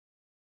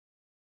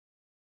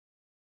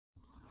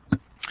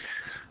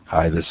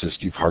Hi, this is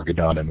Steve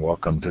Hargadon, and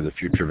welcome to the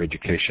Future of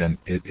Education.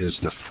 It is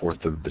the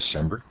 4th of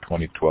December,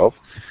 2012,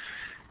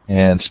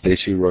 and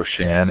Stacy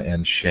Roshan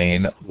and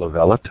Shane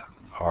Lovellette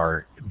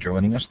are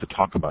joining us to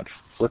talk about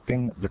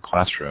flipping the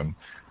classroom.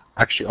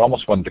 Actually, I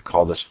almost wanted to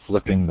call this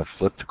flipping the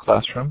flipped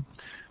classroom.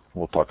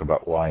 We'll talk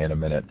about why in a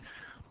minute.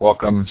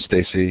 Welcome,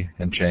 Stacy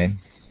and Shane.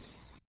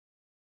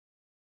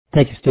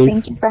 Thank you, Steve.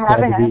 Thank you for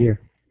having Glad to be here.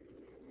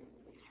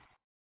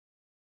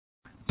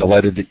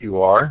 Delighted that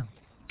you are.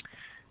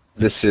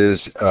 This is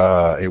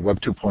a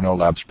Web 2.0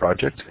 Labs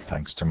project,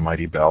 thanks to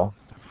Mighty Bell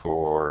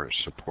for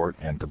support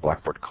and to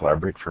Blackboard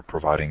Collaborate for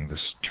providing this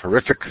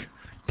terrific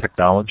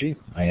technology.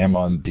 I am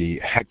on the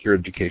Hack Your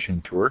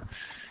Education tour.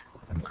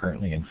 I'm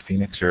currently in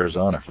Phoenix,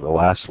 Arizona for the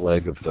last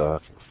leg of the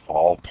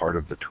fall part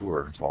of the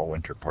tour,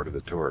 fall-winter part of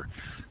the tour.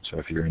 So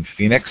if you're in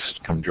Phoenix,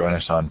 come join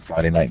us on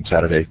Friday night and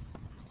Saturday.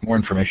 More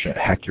information at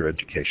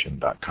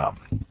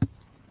hackyoureducation.com.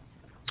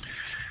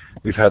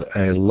 We've had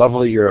a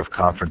lovely year of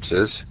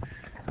conferences.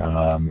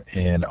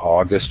 In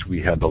August,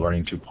 we had the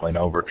Learning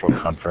 2.0 virtual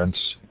conference.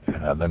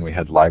 Then we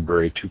had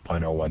Library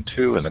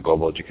 2.012 and the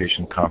Global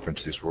Education Conference.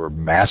 These were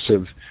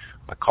massive,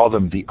 I call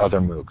them the other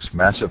MOOCs,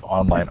 massive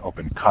online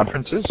open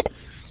conferences.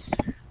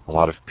 A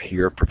lot of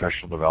peer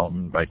professional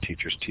development by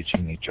teachers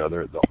teaching each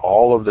other.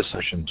 All of the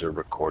sessions are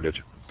recorded.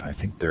 I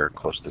think there are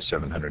close to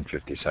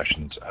 750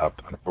 sessions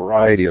up on a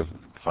variety of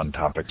fun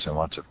topics and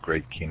lots of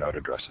great keynote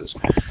addresses.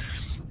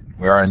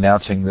 We are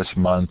announcing this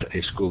month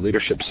a School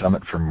Leadership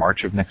Summit for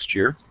March of next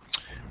year.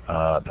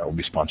 That will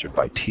be sponsored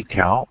by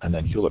TCAL, and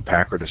then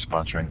Hewlett-Packard is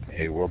sponsoring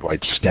a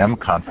worldwide STEM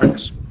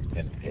conference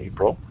in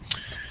April.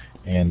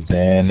 And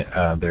then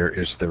there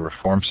is the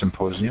Reform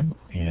Symposium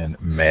in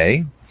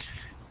May,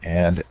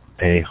 and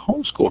a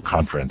homeschool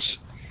conference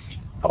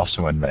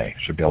also in May.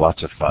 Should be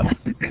lots of fun.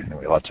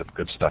 Anyway, lots of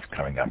good stuff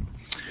coming up.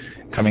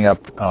 Coming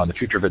up on the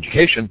Future of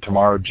Education,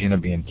 tomorrow Gina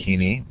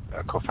Bianchini,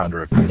 a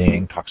co-founder of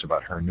Ning, talks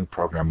about her new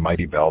program,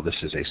 Mighty Bell.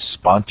 This is a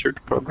sponsored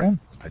program.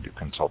 I do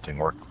consulting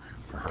work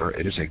for her.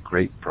 It is a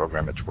great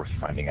program. It's worth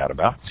finding out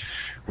about.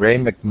 Ray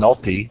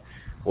McNulty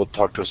will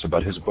talk to us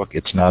about his book,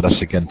 It's Not Us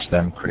Against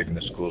Them, Creating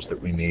the Schools That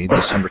We Need.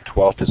 December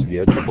 12th is the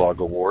EduBlog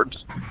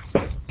Awards.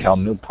 Cal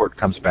Newport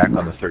comes back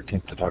on the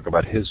 13th to talk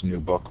about his new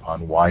book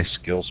on why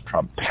skills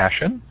trump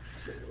passion,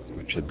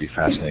 which should be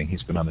fascinating.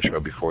 He's been on the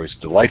show before. He's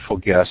a delightful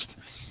guest,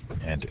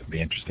 and it'll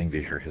be interesting to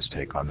hear his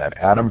take on that.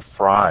 Adam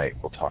Fry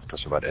will talk to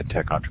us about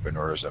EdTech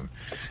entrepreneurism.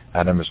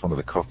 Adam is one of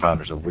the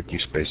co-founders of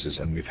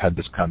Wikispaces, and we've had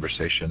this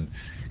conversation,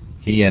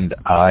 he and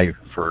I,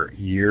 for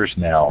years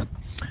now,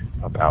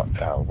 about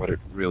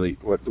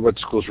what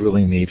schools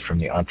really need from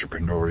the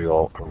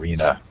entrepreneurial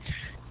arena.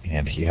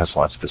 And he has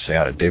lots to say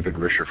on it. David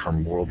Risher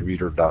from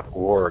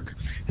worldreader.org.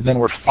 And then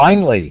we're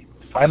finally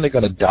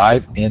going to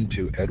dive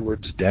into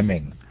Edwards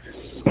Deming.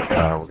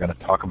 We're going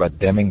to talk about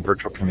Deming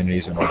virtual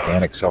communities and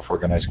organic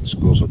self-organizing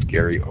schools with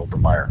Gary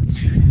Obermeyer.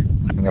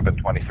 Coming up in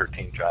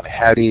 2013, John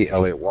Hattie,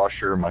 Elliot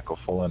Washer, Michael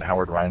Fullen,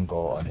 Howard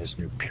Rheingold on his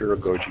new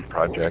Pedagogy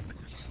project,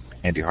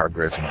 Andy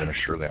Hargraves and Dennis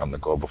Shirley on the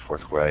Global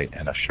Fourth Way,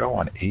 and a show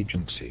on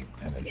agency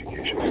and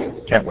education.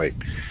 Can't wait.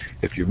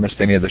 If you've missed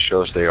any of the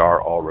shows, they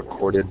are all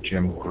recorded.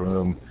 Jim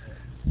Groom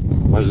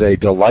was a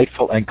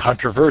delightful and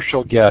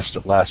controversial guest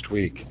last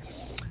week,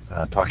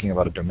 talking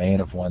about a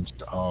domain of one's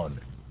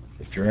own.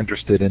 If you're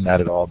interested in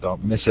that at all,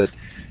 don't miss it.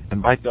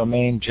 And by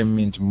domain, Jim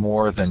means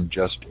more than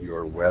just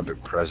your web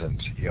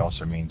presence. He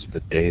also means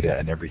the data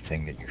and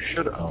everything that you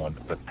should own,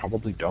 but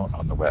probably don't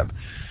on the web.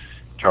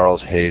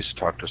 Charles Hayes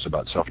talked to us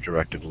about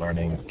self-directed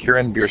learning.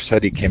 Kiran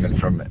Birsetti came in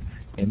from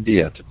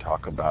India to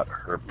talk about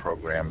her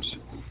programs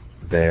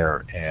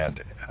there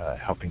and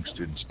helping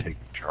students take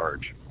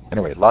charge.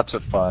 Anyway, lots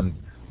of fun.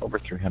 Over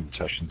 300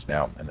 sessions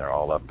now, and they're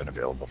all up and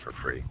available for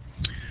free.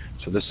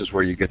 So this is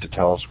where you get to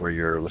tell us where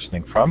you're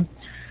listening from.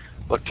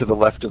 Look to the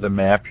left of the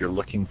map. You're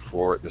looking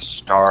for the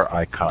star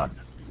icon.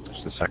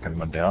 It's the second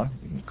one down.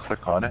 You can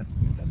click on it,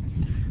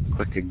 and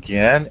click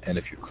again, and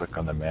if you click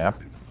on the map,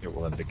 it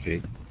will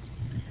indicate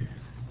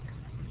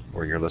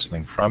where you're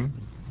listening from.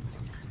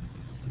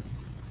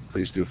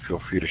 Please do feel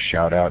free to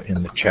shout out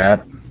in the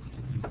chat.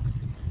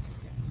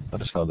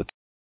 Let us know the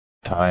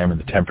time and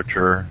the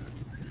temperature.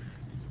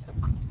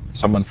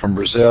 Someone from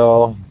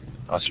Brazil,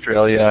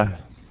 Australia.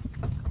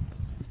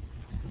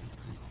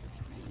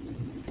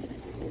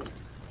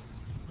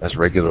 As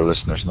regular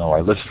listeners know, I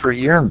lived for a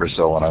year in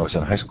Brazil when I was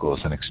in high school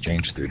as an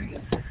exchange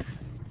student.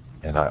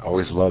 And I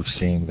always love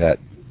seeing that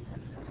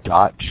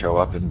dot show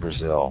up in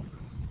Brazil.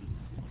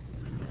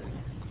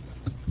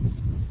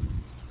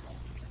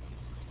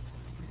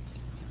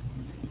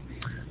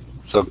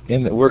 So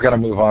we're going to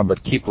move on,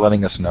 but keep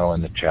letting us know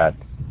in the chat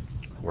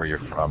where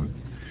you're from.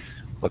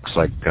 Looks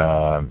like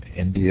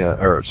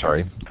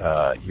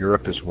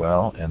Europe as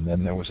well, and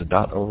then there was a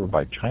dot over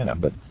by China,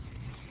 but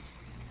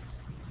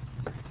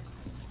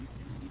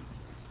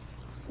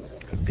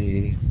could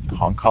be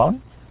Hong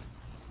Kong,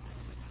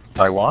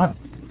 Taiwan.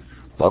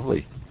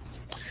 Lovely.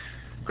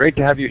 Great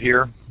to have you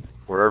here,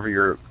 wherever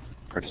you're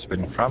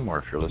participating from, or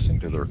if you're listening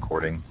to the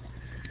recording.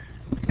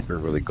 We're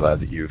really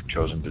glad that you've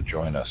chosen to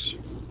join us.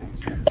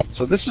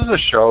 So this is a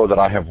show that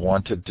I have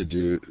wanted to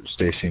do,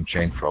 Stacy and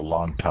Shane, for a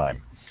long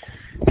time.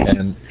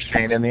 And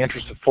Shane, in the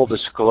interest of full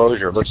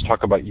disclosure, let's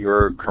talk about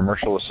your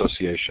commercial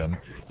association.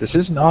 This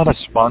is not a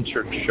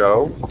sponsored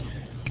show,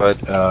 but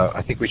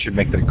I think we should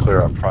make that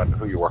clear up front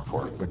who you work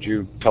for. Would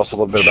you tell us a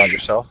little bit about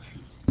yourself?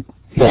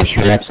 Yeah,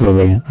 sure,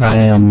 absolutely. I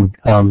am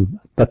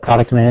the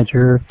product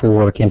manager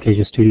for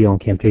Camtasia Studio and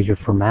Camtasia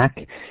for Mac,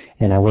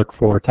 and I work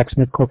for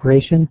TechSmith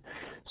Corporation.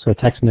 So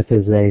TechSmith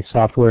is a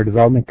software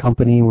development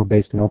company. We're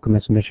based in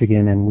Okemos,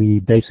 Michigan, and we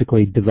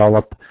basically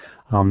develop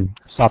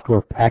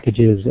software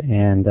packages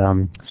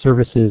and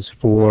services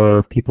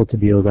for people to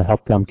be able to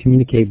help them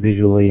communicate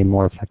visually and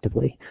more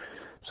effectively.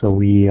 So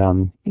we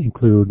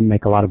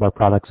make a lot of our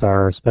products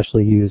are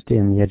especially used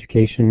in the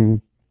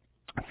education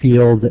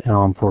field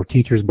for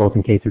teachers both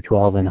in K through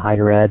 12 and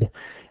higher ed,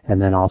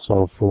 and then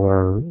also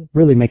for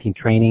really making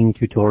training,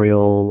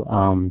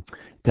 tutorial,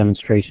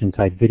 demonstration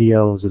type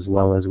videos, as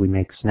well as we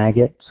make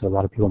Snagit. So a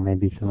lot of people may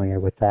be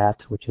familiar with that,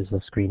 which is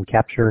a screen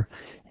capture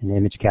and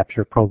image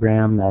capture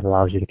program that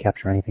allows you to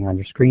capture anything on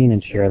your screen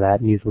and share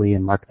that easily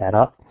and mark that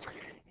up.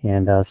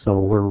 And so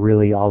we're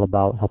really all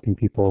about helping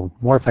people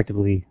more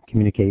effectively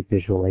communicate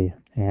visually,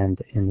 and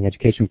in the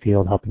education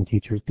field, helping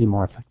teachers be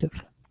more effective.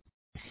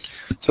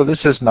 So this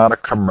is not a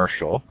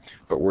commercial,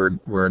 but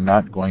we're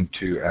not going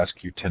to ask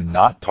you to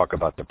not talk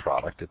about the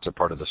product. It's a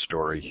part of the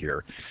story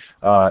here.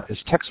 Is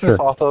TechSmith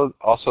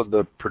also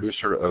the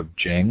producer of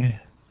Jing?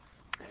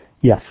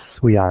 Yes,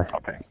 we are.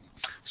 Okay.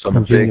 So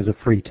I'm Jing is a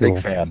free tool.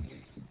 Big fan.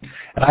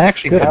 And I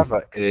actually have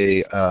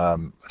a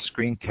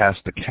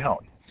screencast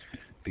account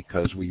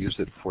because we used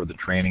it for the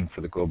training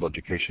for the Global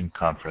Education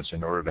Conference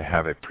in order to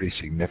have a pretty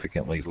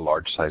significantly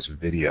large-size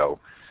video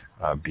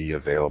be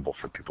available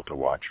for people to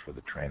watch for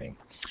the training.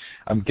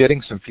 I'm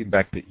getting some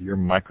feedback that your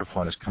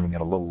microphone is coming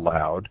in a little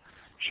loud,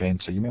 Shane,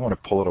 so you may want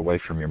to pull it away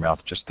from your mouth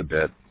just a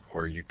bit,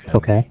 or you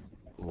can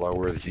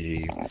lower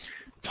the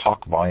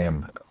talk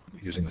volume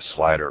using the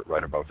slider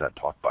right above that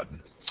talk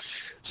button.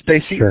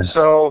 Stacy,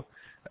 so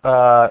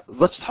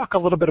let's talk a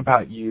little bit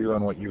about you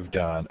and what you've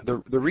done.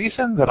 The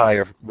reason that I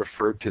have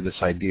referred to this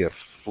idea of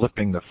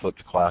flipping the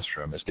flipped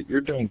classroom is that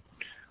you're doing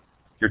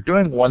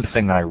one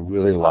thing I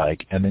really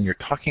like, and then you're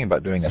talking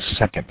about doing a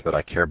second that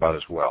I care about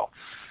as well.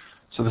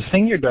 So the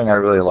thing you're doing I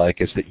really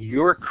like is that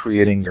you're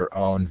creating your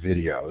own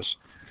videos,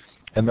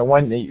 and the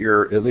one that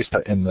you're, at least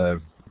in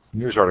the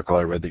news article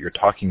I read, that you're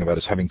talking about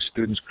is having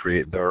students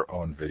create their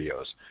own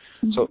videos.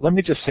 Mm-hmm. So let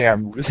me just say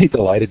I'm really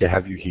delighted to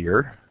have you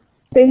here.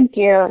 Thank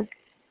you.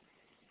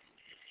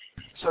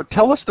 So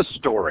tell us the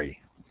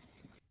story.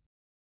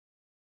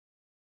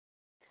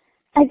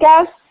 I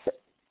guess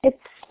it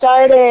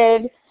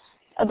started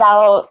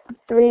about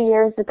 3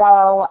 years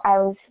ago. I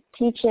was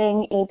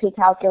teaching AP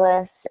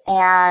Calculus,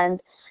 and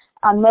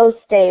on most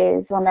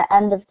days when the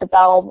end of the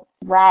bell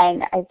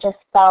rang, I just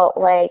felt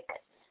like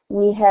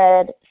we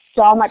had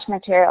so much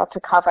material to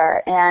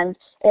cover, and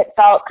it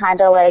felt kind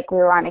of like we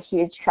were on a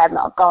huge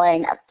treadmill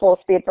going at full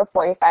speed for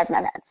 45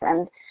 minutes,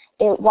 and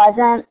it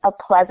wasn't a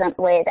pleasant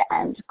way to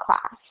end class.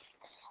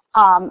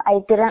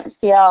 I didn't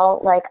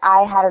feel like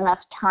I had enough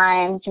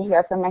time to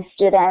hear from my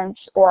students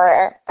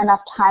or enough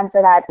time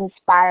for that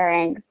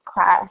inspiring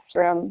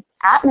classroom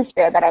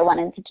atmosphere that I went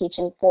into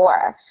teaching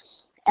for.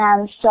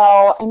 And so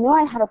I knew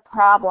I had a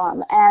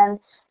problem. And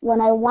when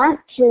I went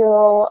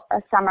to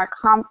a summer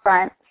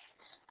conference,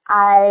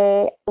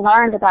 I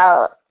learned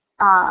about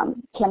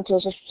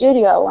Camtasia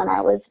Studio when I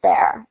was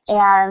there.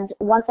 And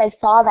once I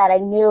saw that, I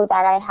knew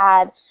that I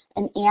had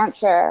an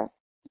answer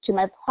to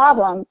my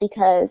problem,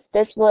 because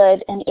this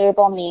would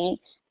enable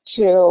me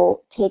to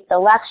take the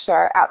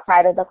lecture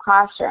outside of the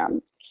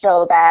classroom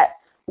so that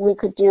we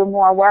could do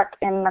more work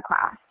in the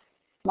class,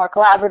 more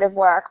collaborative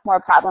work, more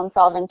problem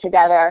solving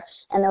together,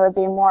 and there would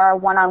be more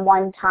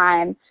one-on-one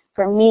time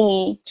for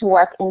me to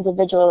work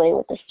individually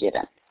with the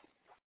students.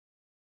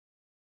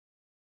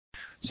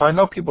 So I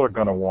know people are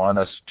going to want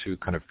us to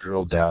kind of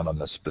drill down on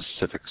the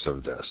specifics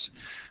of this,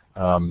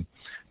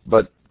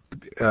 but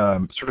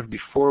sort of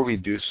before we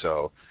do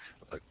so,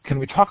 can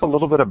we talk a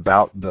little bit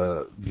about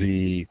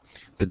the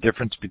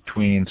difference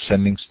between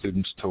sending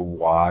students to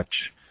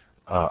watch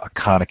a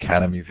Khan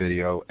Academy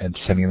video and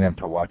sending them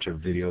to watch a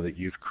video that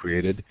you've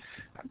created?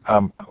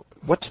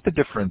 What's the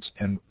difference,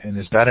 and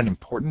is that an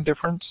important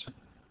difference?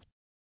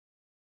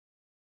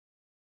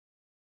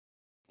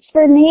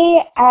 For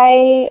me,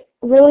 I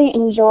really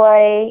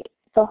enjoy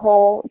the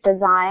whole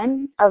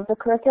design of the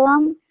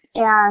curriculum,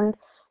 and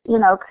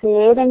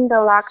creating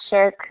the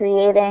lecture,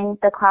 creating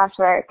the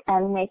classwork,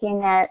 and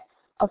making it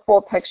a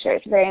full picture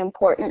is very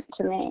important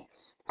to me.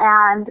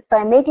 And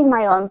by making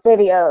my own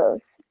videos,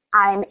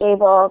 I'm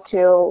able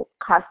to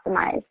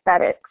customize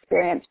that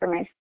experience for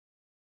my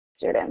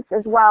students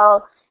as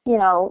well.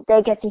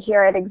 They get to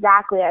hear it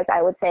exactly as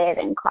I would say it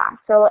in class.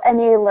 So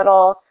any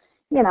little,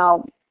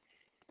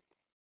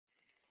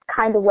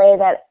 kind of way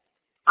that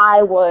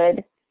I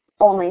would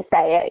only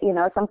say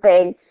it,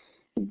 something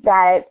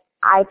that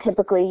I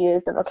typically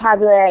use, the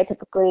vocabulary I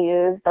typically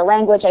use, the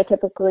language I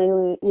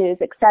typically use,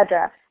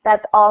 etc.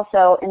 That's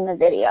also in the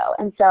video.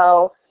 And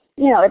so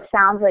it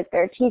sounds like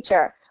their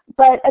teacher.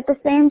 But at the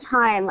same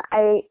time,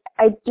 I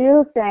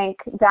do think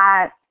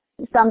that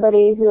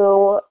somebody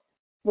who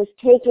was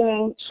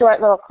taking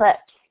short little clips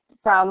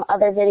from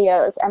other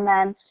videos and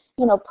then,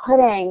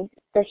 putting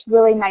this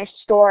really nice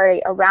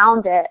story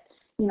around it,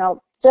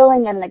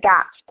 filling in the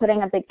gaps,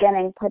 putting a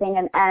beginning, putting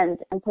an end,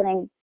 and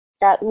putting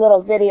that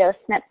little video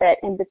snippet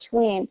in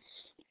between,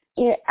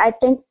 I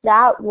think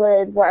that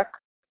would work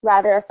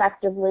rather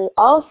effectively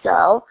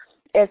also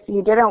if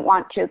you didn't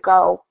want to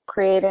go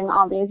creating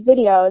all these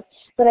videos.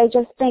 But I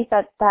just think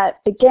that that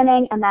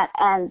beginning and that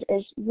end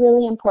is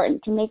really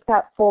important to make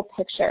that full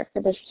picture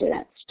for the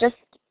students. Just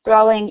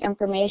throwing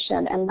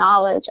information and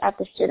knowledge at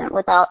the student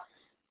without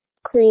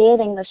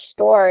creating the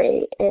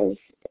story is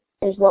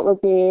what would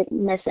be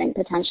missing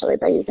potentially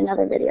by using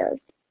other videos.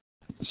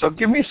 So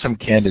give me some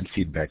candid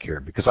feedback here,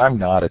 because I'm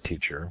not a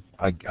teacher.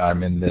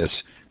 I'm in this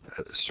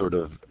sort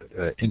of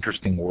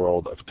interesting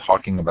world of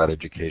talking about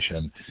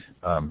education,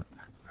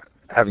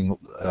 having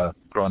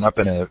grown up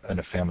in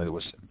a family that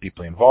was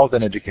deeply involved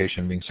in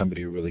education, being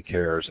somebody who really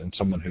cares, and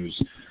someone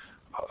who's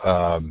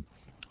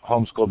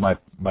homeschooled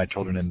my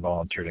children and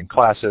volunteered in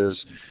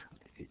classes,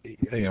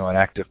 an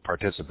active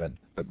participant.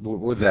 But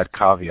with that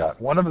caveat,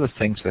 one of the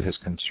things that has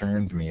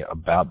concerned me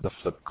about the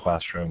flipped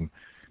classroom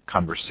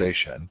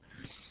conversation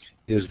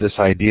is this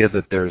idea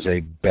that there's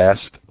a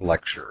best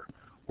lecturer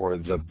or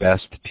the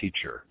best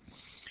teacher.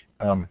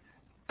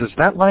 Does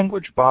that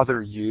language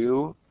bother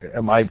you?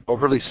 Am I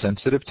overly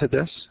sensitive to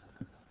this?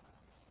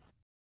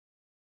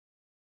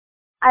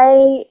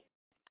 I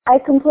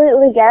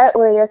completely get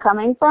where you're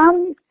coming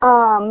from.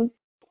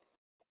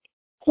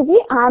 To be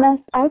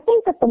honest, I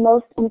think that the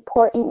most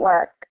important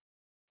work,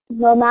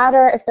 no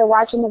matter if they're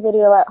watching the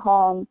video at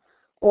home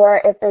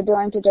or if they're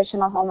doing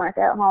traditional homework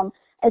at home,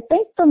 I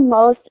think the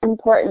most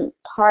important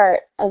part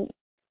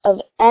of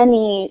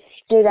any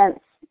student's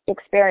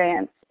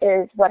experience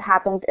is what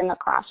happens in the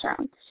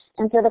classroom.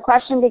 And so the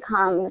question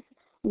becomes,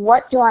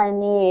 what do I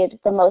need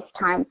the most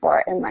time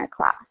for in my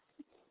class?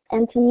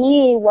 And to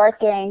me,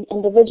 working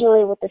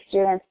individually with the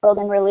students,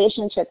 building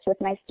relationships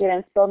with my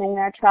students, building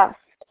their trust,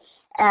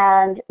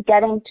 and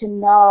getting to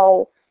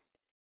know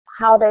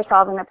how they're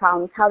solving their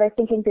problems, how they're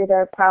thinking through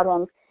their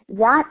problems,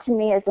 that to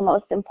me is the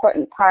most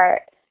important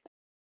part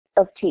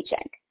of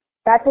teaching.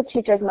 That's a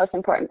teacher's most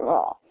important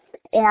role.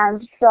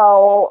 And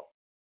so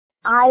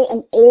I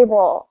am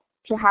able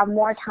to have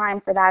more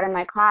time for that in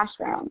my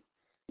classroom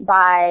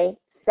by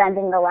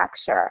sending the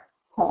lecture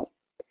home.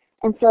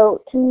 And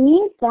so to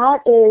me, that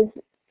is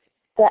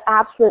the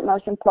absolute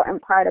most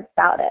important part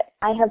about it.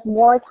 I have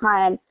more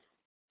time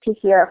to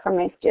hear from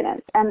my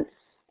students.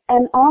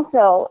 And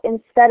also,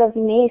 instead of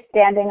me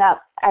standing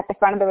up at the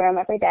front of the room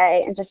every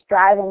day and just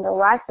driving the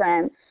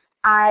lesson,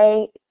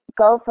 I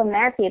go from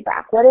their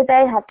feedback. What did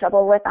they have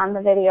trouble with on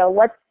the video?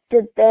 What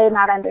did they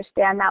not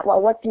understand that well?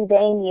 What do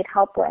they need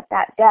help with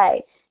that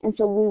day? And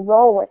so we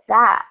roll with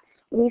that.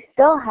 We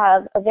still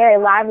have a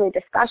very lively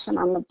discussion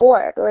on the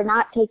board. We're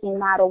not taking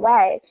that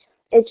away.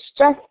 It's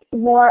just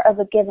more of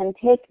a give and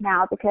take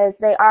now because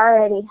they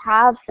already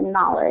have some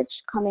knowledge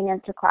coming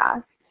into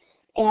class,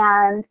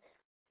 and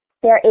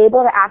they're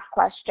able to ask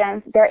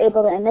questions, they're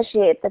able to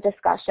initiate the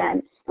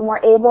discussion, and we're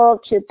able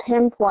to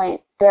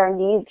pinpoint their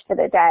needs for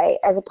the day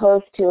as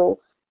opposed to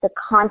the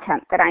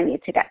content that I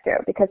need to get through,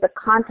 because the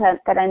content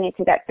that I need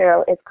to get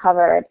through is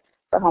covered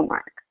for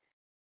homework.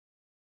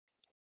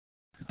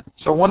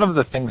 So one of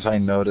the things I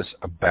notice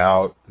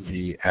about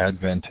the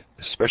advent,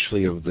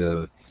 especially of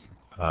the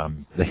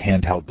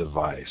handheld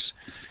device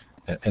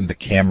and the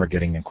camera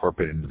getting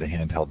incorporated into the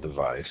handheld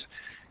device,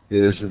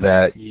 is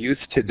that youth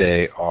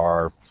today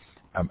are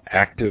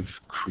active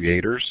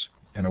creators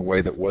in a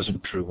way that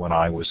wasn't true when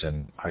I was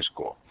in high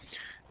school.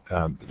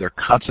 They're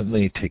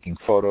constantly taking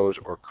photos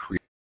or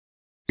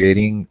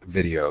creating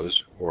videos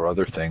or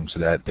other things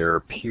that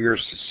their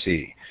peers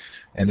see.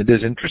 And it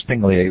is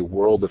interestingly a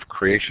world of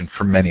creation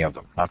for many of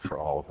them, not for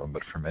all of them,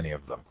 but for many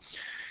of them.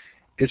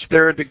 Is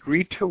there a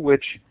degree to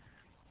which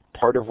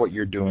part of what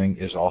you're doing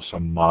is also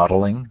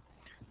modeling,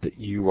 that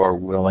you are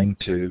willing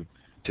to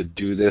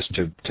do this,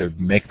 to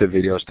make the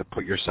videos, to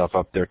put yourself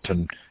up there,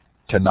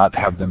 to not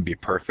have them be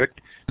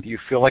perfect? Do you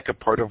feel like a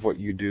part of what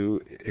you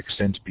do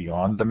extends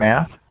beyond the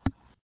math?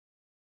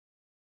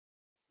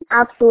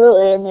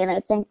 Absolutely. I mean,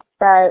 I think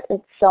that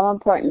it's so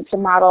important to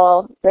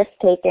model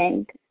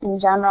risk-taking in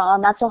general,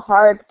 and that's a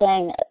hard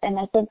thing, and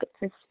I think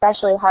it's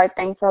especially a hard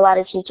thing for a lot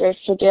of teachers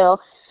to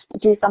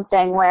do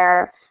something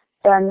where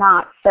they're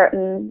not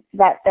certain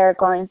that they're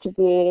going to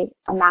be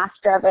a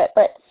master of it.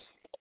 But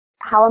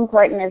how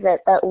important is it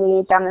that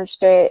we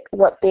demonstrate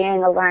what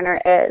being a learner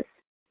is?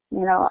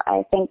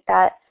 I think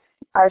that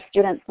our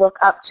students look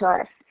up to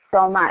us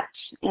so much,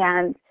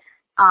 and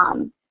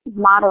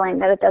modeling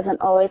that it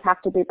doesn't always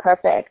have to be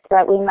perfect,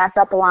 that we mess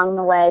up along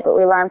the way, but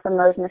we learn from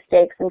those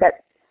mistakes and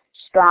get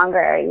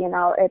stronger.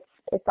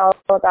 It's all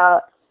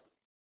about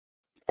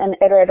an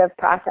iterative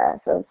process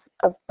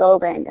of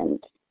building,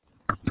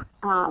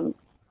 and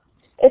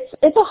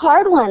it's a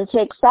hard one to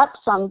accept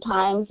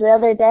sometimes. The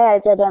other day I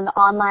did an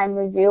online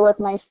review with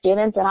my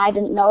students, and I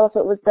didn't know if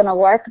it was going to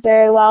work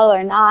very well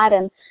or not.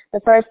 And the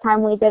first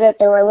time we did it,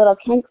 there were little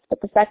kinks,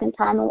 but the second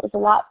time it was a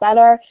lot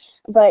better.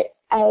 But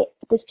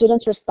the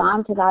students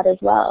respond to that as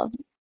well.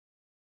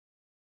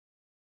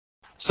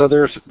 So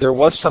there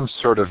was some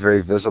sort of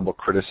very visible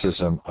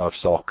criticism of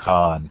Sal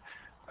Khan.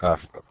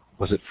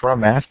 Was it for a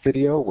math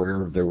video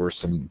where there were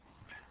some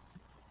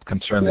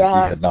concern that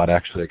he had not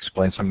actually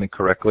explained something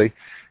correctly?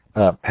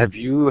 Have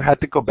you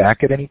had to go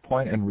back at any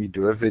point and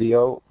redo a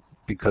video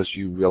because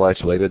you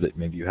realized later that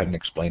maybe you hadn't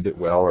explained it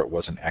well or it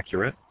wasn't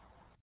accurate?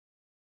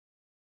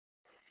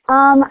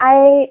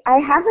 I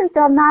haven't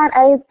done that.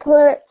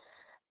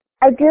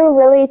 I do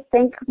really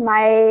think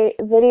my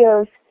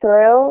videos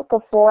through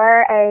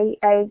before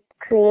I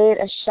create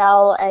a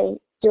shell. I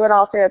do it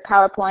all through a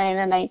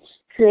PowerPoint, and I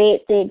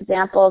create the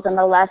examples and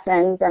the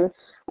lessons,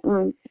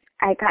 and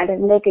I kind of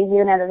make a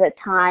unit at a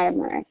time,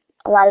 or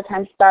a lot of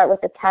times start with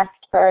the test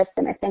first,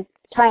 and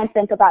try and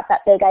think about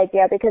that big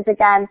idea, because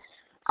again,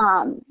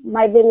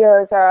 my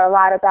videos are a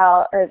lot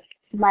about, or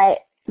my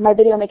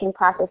video making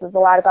process is a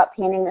lot about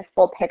painting this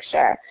full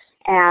picture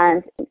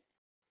and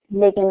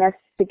making this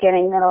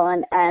beginning, middle,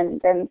 and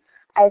end. And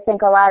I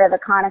think a lot of the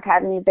Khan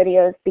Academy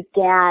videos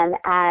began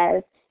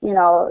as,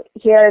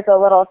 here's a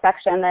little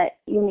section that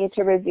you need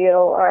to review,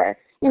 or,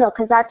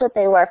 because that's what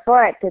they were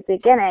for at the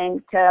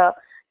beginning, to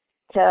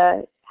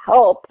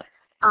help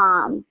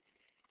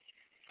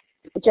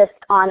just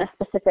on a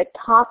specific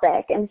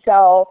topic. And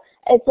so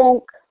I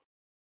think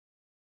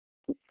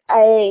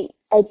I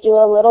do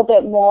a little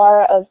bit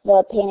more of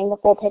the painting the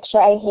full picture.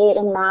 I hate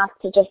in math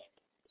to just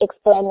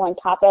explain one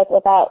topic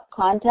without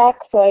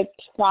context, so I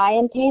try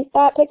and paint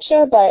that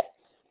picture, but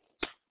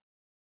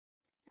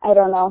I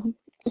don't know.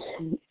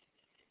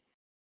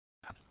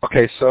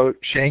 Okay, so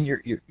Shane,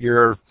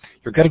 you're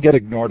going to get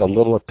ignored a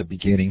little at the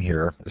beginning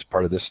here as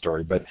part of this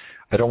story, but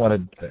I don't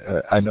want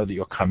to. I know that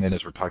you'll come in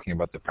as we're talking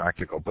about the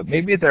practical, but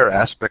maybe there are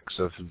aspects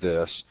of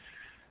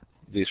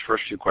these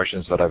first few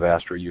questions that I've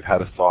asked where you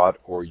had a thought,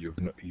 or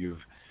you've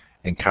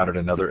encountered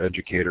another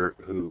educator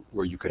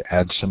where you could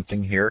add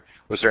something here.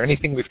 Was there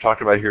anything we've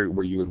talked about here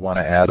where you would want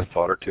to add a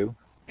thought or two?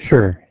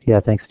 Sure. Yeah,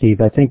 thanks, Steve.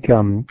 I think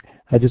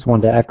I just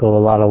wanted to echo a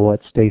lot of what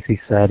Stacy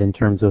said in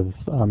terms of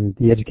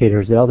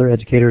the other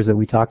educators that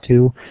we talk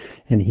to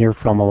and hear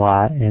from a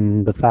lot,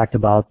 and the fact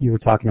about, you were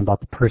talking about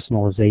the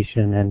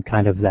personalization and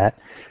kind of that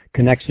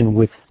connection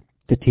with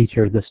the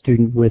teacher, the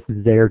student with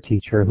their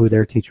teacher, who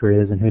their teacher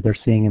is and who they're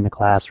seeing in the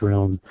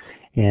classroom,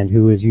 and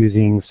who is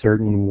using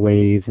certain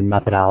ways and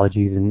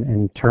methodologies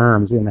and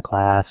terms in the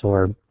class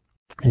or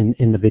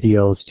in the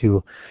videos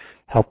to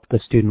help the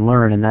student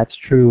learn. And that's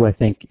true, I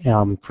think,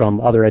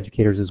 from other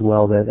educators as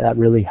well, that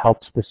really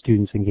helps the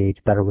students engage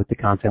better with the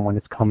content when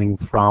it's coming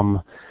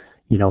from,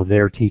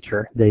 their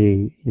teacher.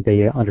 They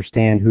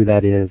understand who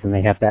that is, and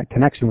they have that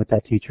connection with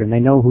that teacher, and they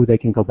know who they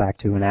can go back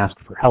to and ask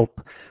for help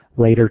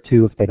later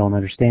too if they don't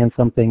understand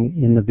something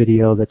in the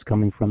video that's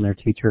coming from their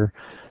teacher.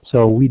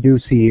 So we do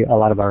see a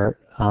lot of our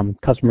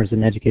customers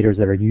and educators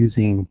that are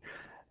using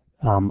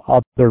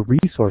other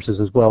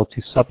resources as well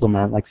to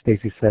supplement, like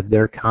Stacy said,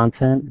 their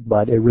content,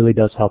 but it really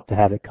does help to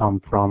have it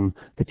come from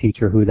the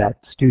teacher who that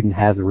student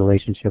has a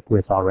relationship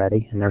with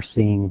already, and they're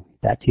seeing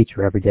that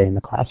teacher every day in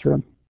the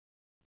classroom.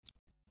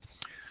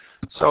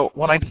 So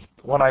when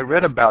I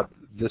read about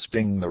this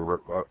being a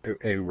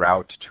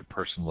route to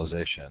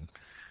personalization,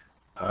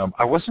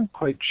 I wasn't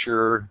quite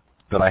sure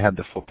that I had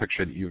the full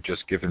picture that you've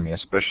just given me,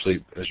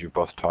 especially as you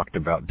both talked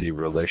about the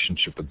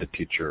relationship with the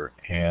teacher.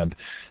 And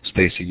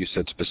Stacy, you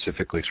said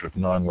specifically sort of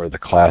knowing where the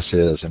class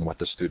is and what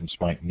the students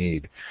might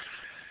need.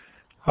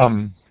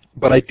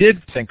 But I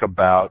did think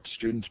about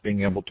students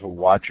being able to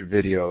watch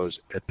videos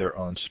at their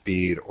own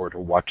speed or to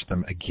watch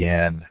them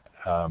again.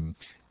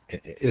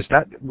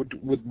 Would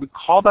we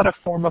call that a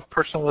form of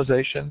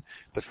personalization,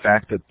 the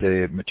fact that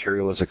the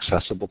material is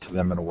accessible to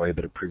them in a way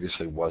that it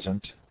previously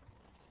wasn't?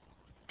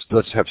 So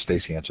let's have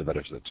Stacy answer that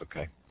if that's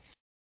okay.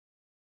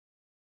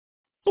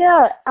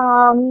 Yeah,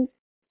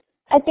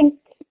 I think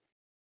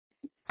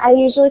I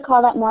usually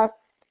call that more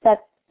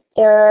that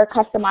they're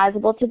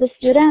customizable to the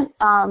student.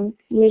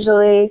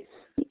 Usually,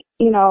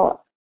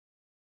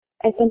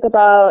 I think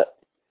about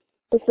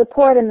the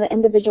support and the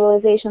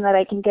individualization that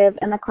I can give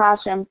in the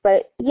classroom,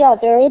 but yeah,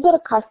 they're able to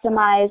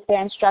customize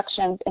their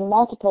instructions in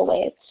multiple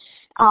ways.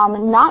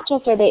 Not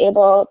just are they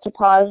able to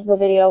pause the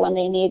video when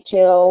they need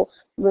to,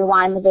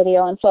 rewind the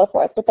video and so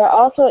forth, but they're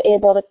also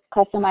able to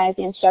customize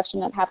the instruction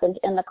that happens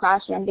in the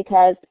classroom,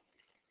 because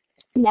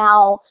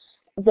now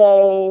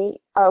they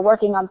are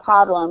working on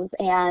problems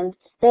and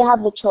they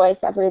have the choice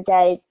every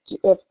day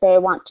if they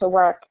want to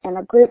work in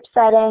a group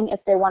setting, if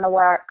they want to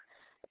work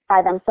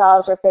by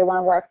themselves, or if they want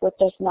to work with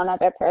just one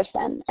other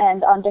person.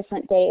 And on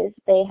different days,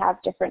 they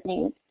have different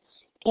needs.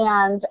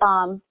 And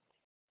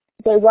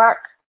they work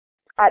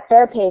at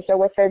their pace or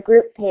with their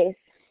group pace,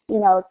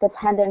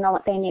 depending on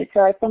what they need. So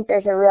I think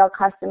there's a real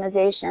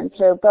customization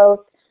to both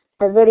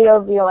the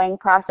video viewing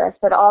process,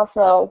 but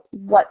also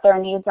what their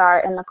needs are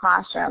in the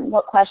classroom,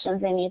 what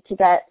questions they need to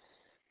get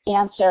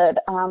answered.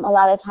 A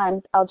lot of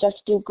times I'll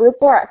just do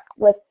group work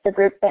with the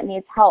group that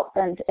needs help,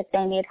 and if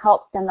they need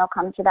help, then they'll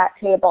come to that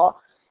table.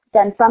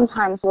 Then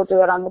sometimes we'll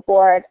do it on the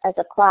board as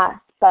a class,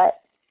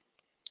 but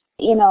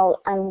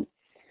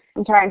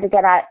I'm trying to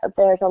get at,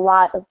 there's a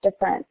lot of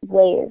different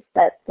ways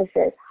that this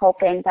is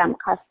helping them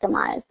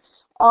customize.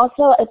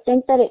 Also, I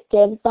think that it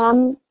gives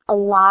them a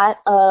lot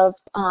of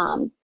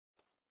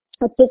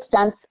a big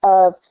sense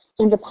of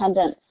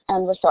independence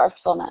and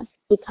resourcefulness.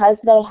 Because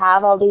they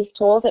have all these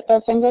tools at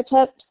their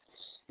fingertips,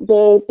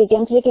 they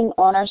begin taking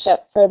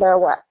ownership for their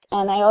work.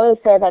 And I always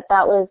say that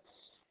that was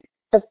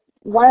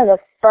one of the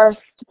first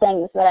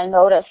things that I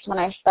noticed when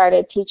I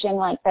started teaching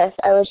like this.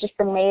 I was just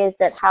amazed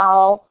at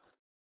how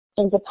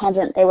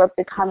independent they were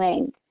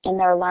becoming in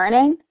their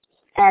learning.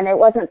 And it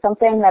wasn't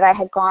something that I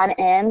had gone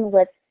in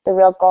with the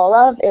real goal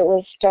of. It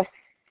was just,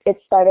 it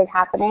started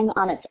happening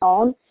on its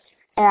own.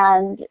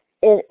 And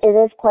it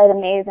is quite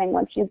amazing.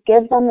 Once you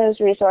give them those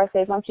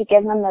resources, once you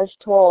give them those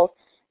tools,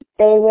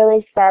 they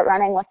really start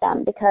running with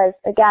them because,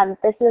 again,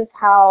 this is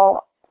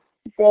how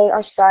they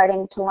are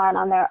starting to learn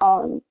on their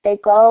own.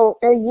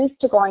 They're used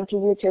to going to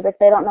YouTube if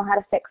they don't know how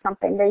to fix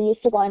something. They're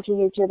used to going to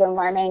YouTube and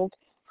learning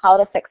how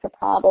to fix a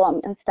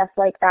problem and stuff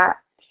like that.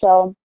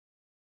 So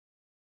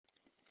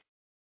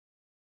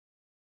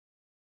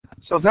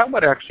that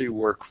would actually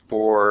work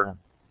for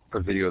a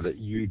video that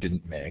you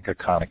didn't make, a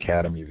Khan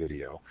Academy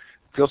video.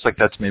 Feels like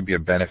that's maybe a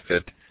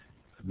benefit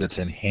that's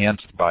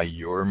enhanced by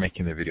your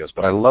making the videos.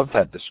 But I love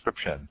that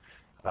description.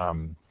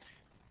 And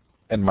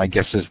my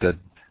guess is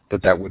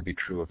that would be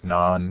true of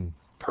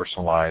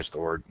non-personalized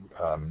or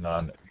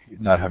not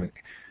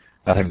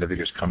having the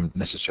videos come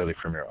necessarily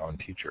from your own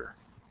teacher.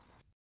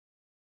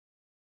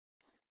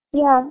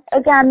 Yeah,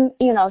 again,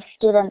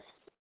 students,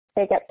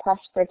 they get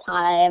pressed for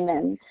time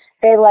and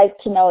they like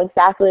to know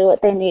exactly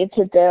what they need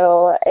to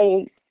do.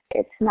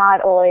 It's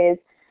not always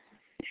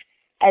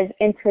as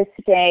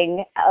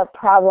interesting a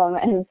problem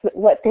as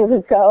what they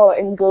would go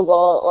and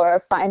Google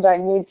or find on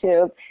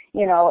YouTube.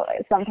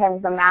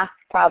 Sometimes the math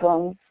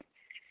problems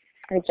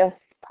are just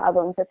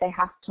problems that they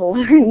have to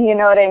learn, you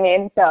know what I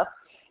mean? So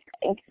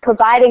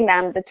providing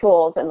them the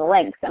tools and the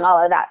links and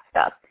all of that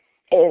stuff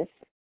is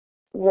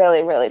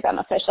really, really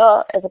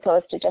beneficial as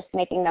opposed to just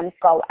making them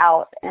go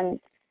out and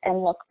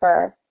look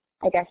for,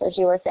 I guess, as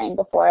you were saying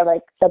before,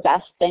 like the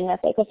best thing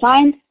that they could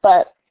find.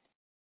 But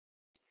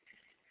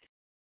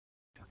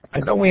I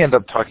know we end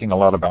up talking a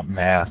lot about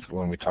math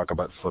when we talk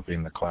about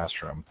flipping the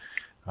classroom.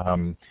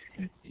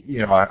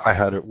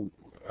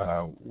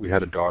 We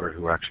had a daughter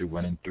who actually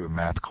went into a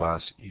math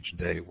class each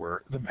day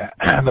where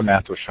the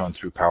math was shown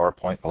through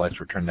PowerPoint, the lights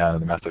were turned down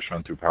and the math was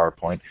shown through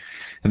PowerPoint,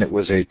 and it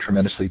was a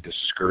tremendously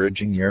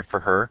discouraging year for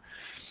her.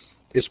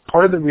 Is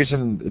part of the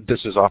reason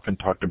this is often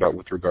talked about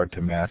with regard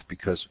to math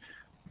because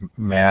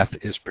math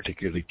is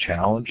particularly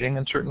challenging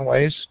in certain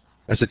ways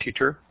as a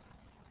teacher?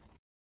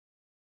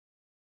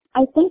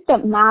 I think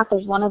that math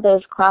is one of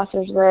those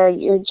classes where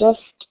you're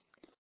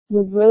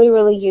really,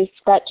 really used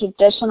to that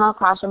traditional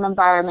classroom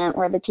environment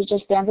where the teacher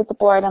stands at the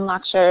board and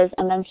lectures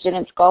and then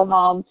students go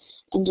home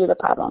and do the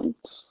problem.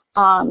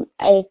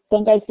 I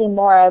think I see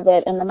more of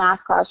it in the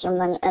math classroom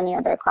than any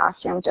other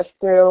classroom just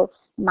through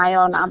my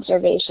own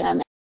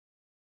observation.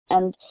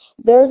 And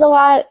there's a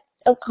lot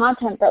of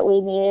content that we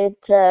need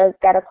to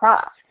get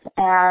across.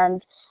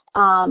 And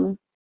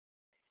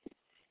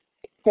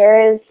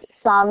there is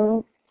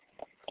some,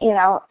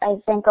 I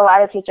think a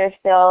lot of teachers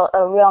feel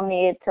a real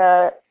need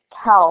to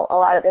tell a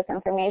lot of this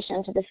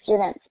information to the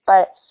students.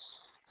 But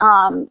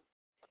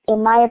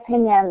in my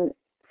opinion,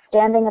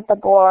 standing at the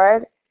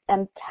board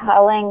and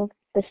telling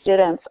the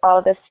students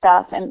all this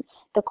stuff and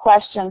the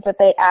questions that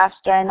they ask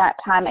during that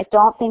time, I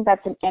don't think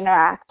that's an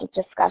interactive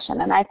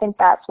discussion. And I think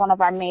that's one of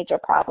our major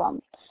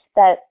problems,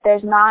 that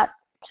there's not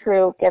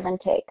true give and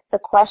take. The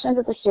questions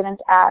that the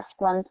students ask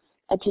when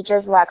a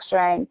teacher's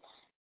lecturing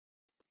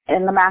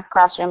in the math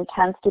classroom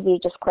tends to be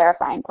just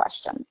clarifying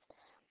questions.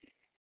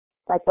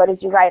 Like, what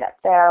did you write up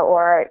there?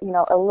 Or,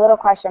 a little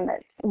question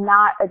that's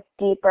not a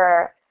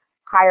deeper,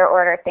 higher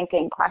order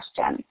thinking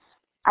question.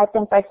 I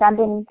think by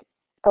sending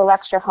the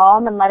lecture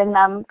home and letting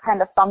them kind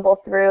of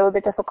fumble through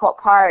the difficult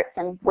parts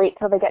and wait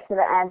till they get to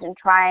the end and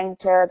trying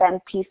to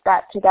then piece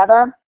that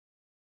together,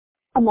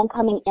 and then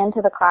coming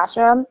into the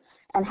classroom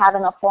and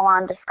having a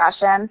full-on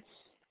discussion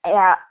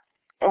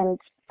and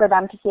for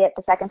them to see it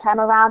the second time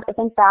around, I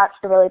think that's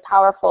the really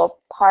powerful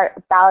part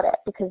about it,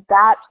 because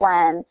that's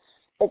when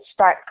it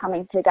starts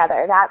coming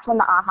together. That's when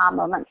the aha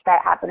moments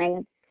start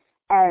happening,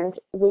 and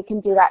we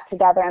can do that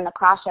together in the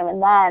classroom.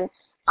 And then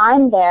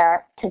I'm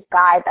there to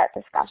guide that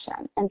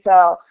discussion. And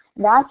so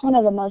that's one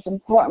of the most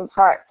important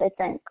parts, I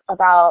think,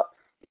 about,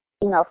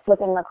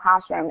 flipping the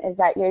classroom, is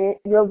that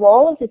your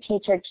role as a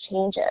teacher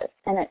changes,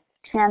 and it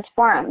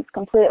transforms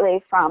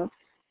completely from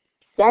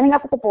standing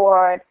up at the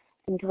board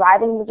and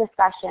driving the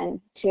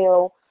discussion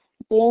to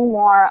being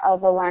more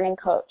of a learning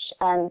coach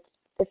and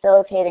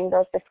facilitating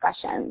those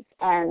discussions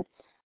and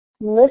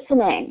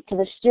listening to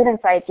the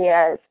students'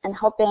 ideas and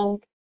helping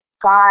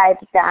guide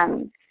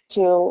them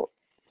to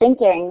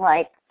thinking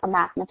like a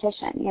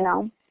mathematician,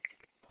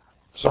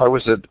 So I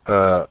was at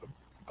a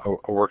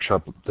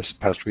workshop this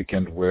past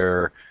weekend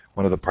where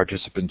one of the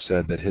participants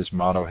said that his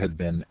motto had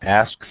been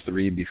ask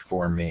 3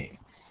 before me.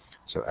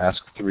 So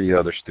ask 3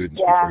 other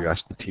students before you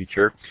ask the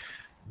teacher.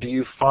 Do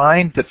you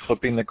find that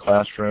flipping the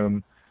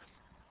classroom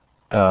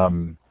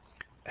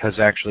has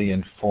actually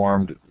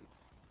informed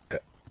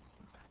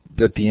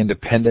that the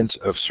independence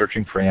of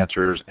searching for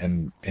answers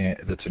and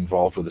that's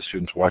involved with the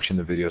students watching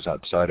the videos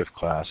outside of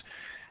class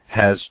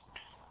has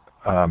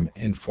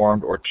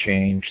informed or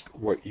changed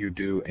what you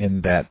do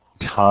in that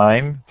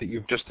time that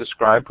you've just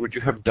described? Would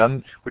you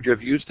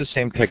have used the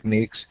same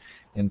techniques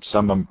in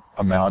some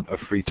amount of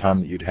free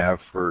time that you'd have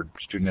for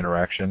student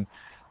interaction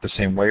the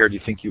same way, or do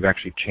you think you've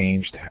actually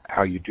changed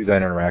how you do that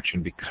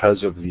interaction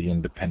because of the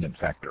independent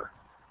factor?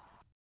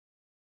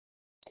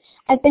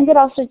 I think it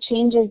also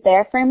changes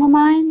their frame of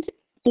mind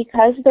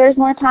because there's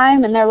more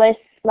time and they're less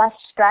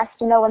stressed.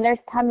 You know, when there's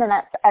 10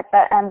 minutes at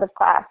the end of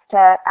class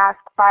to ask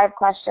 5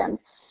 questions,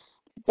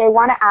 they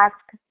want to ask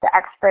the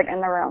expert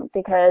in the room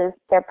because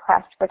they're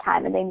pressed for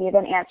time and they need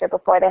an answer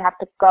before they have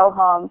to go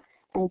home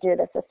and do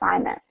this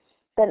assignment.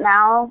 But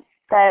now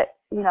that,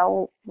 you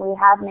know, we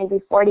have maybe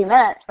 40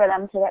 minutes for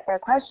them to get their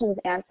questions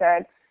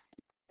answered,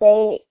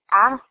 they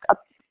ask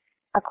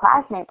a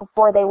classmate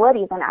before they would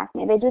even ask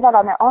me. They do that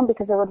on their own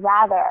because they would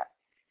rather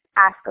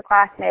ask a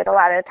classmate a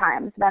lot of the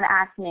times than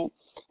ask me.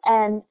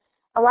 And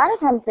a lot of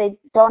times they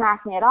don't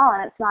ask me at all,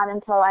 and it's not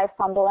until I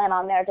fumble in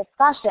on their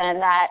discussion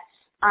that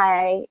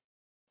I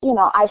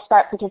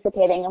start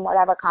participating in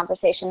whatever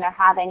conversation they're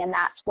having, and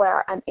that's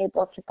where I'm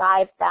able to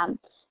guide them.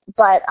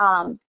 But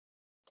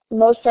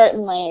most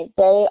certainly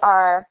they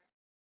are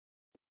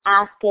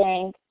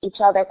asking each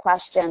other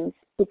questions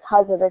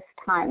because of this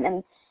time.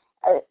 And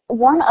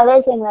one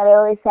other thing that I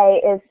always say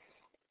is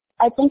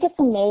I think it's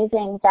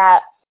amazing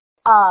that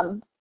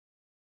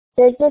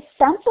there's this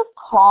sense of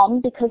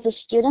calm because the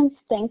students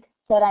think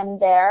that I'm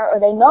there, or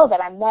they know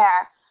that I'm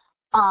there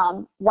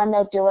when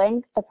they're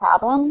doing the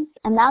problems,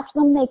 and that's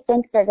when they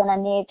think they're going to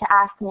need to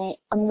ask me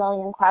a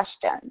million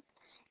questions.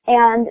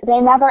 And they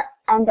never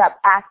end up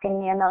asking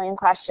me a million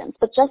questions.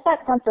 But just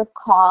that sense of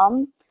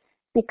calm,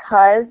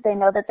 because they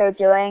know that they're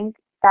doing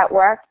that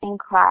work in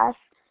class,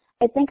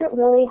 I think it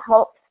really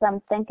helps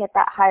them think at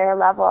that higher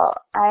level.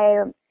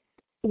 I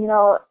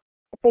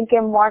think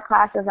in more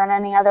classes than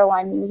any other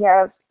one, you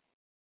hear of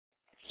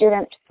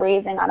students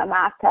freezing on a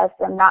math test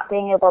and not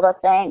being able to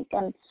think.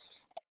 And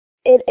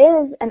it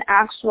is an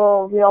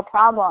actual real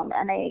problem.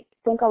 And I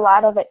think a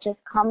lot of it just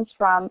comes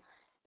from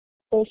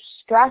they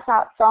stress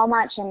out so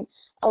much. And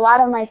a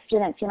lot of my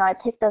students, I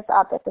pick this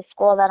up at the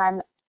school that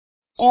I'm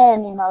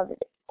in,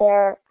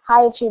 they're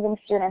high achieving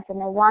students and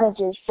they want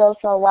to do so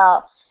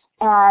well.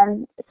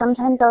 And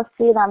sometimes I'll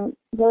see them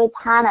really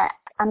panic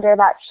under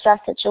that stress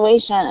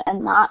situation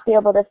and not be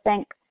able to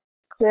think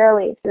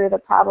clearly through the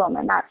problem.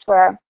 And that's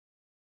where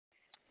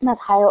that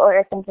higher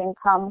order thinking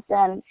comes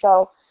in.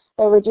 So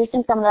by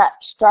reducing some of that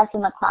stress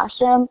in the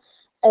classroom,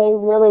 I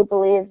really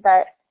believe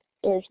that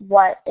is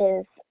what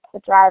is the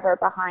driver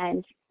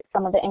behind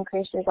some of the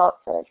increased results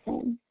that I've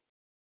seen.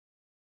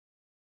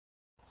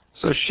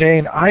 So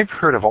Shane, I've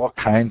heard of all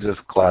kinds of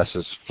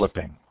classes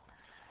flipping.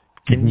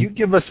 Can you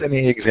give us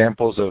any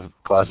examples of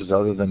classes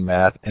other than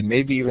math, and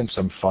maybe even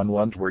some fun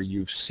ones where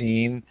you've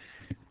seen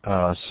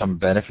some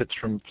benefits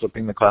from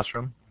flipping the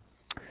classroom?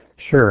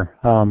 Sure,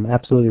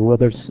 absolutely. Well,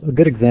 there's a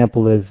good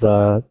example is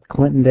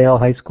Clintondale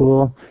High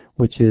School,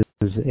 which is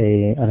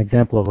an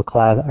example of a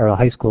class or a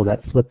high school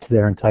that flipped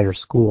their entire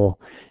school,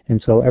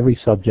 and so every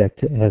subject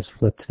has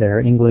flipped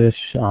there: English,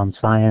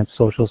 science,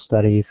 social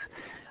studies.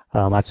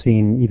 I've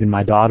seen even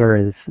my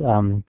daughter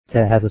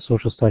has a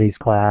social studies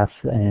class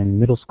in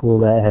middle school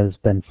that has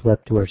been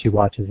flipped where she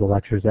watches the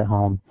lectures at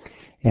home.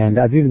 And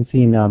I've even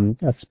seen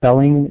a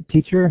spelling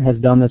teacher has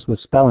done this with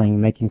spelling,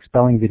 making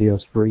spelling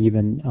videos for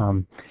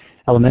even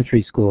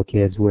elementary school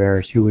kids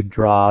where she would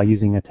draw,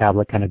 using a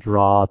tablet, kind of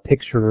draw a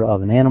picture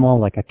of an animal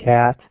like a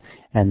cat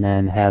and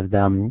then have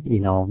them,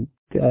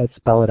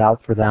 spell it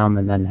out for them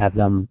and then have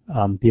them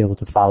be able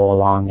to follow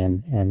along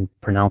and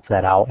pronounce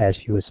that out as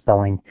she was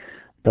spelling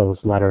those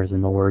letters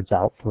and the words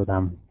out for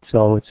them.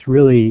 So it's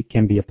really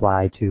can be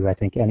applied to, I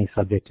think, any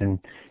subject, and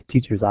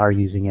teachers are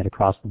using it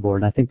across the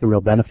board. And I think the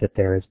real benefit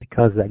there is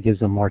because that gives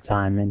them more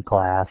time in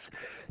class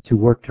to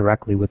work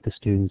directly with the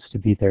students, to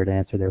be there to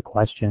answer their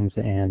questions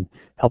and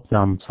help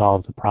them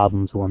solve the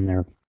problems when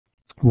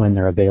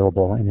they're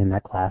available and in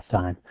that class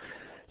time.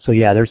 So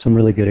yeah, there's some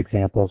really good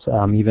examples.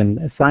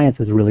 Even science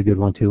is a really good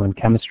one too, and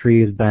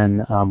chemistry has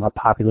been a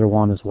popular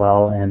one as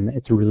well. And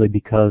it's really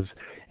because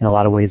in a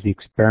lot of ways the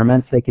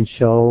experiments they can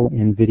show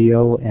in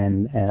video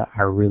and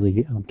are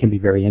really can be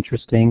very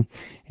interesting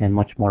and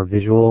much more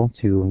visual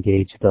to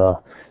engage the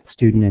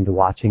student into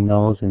watching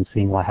those and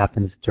seeing what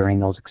happens during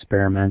those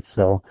experiments.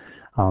 So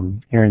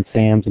Aaron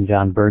Sams and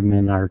John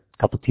Bergman are a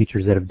couple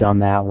teachers that have done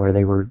that, where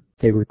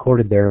they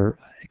recorded their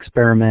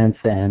experiments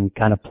and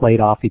kind of played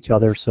off each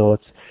other. So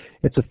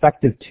it's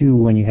effective too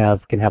when you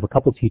can have a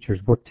couple teachers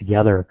work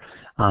together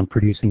on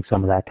producing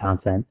some of that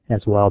content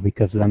as well,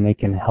 because then they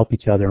can help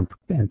each other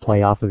and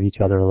play off of each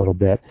other a little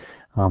bit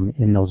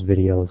in those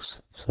videos.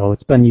 So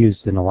it's been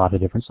used in a lot of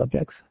different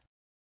subjects.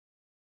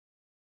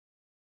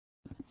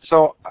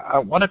 So I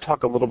want to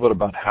talk a little bit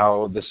about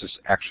how this is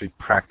actually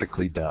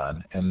practically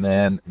done, and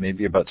then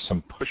maybe about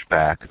some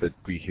pushback that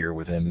we hear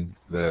within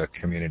the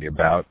community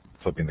about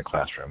flipping the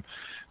classroom.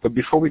 But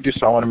before we do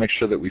so, I want to make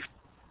sure that we've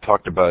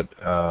talked about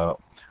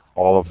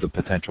all of the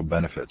potential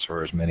benefits,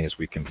 or as many as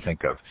we can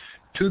think of.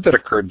 Two that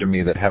occurred to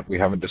me that we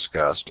haven't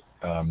discussed.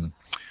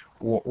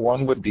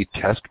 One would be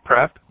test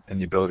prep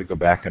and the ability to go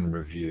back and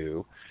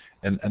review,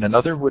 and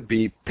another would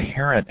be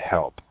parent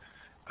help.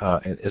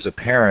 As a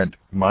parent,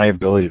 my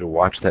ability to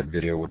watch that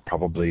video would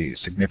probably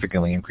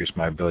significantly increase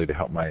my ability to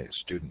help my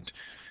student.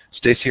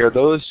 Stacy, are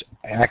those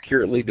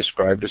accurately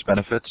described as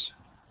benefits?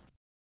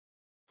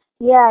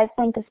 Yeah, I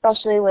think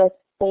especially with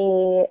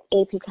the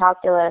AP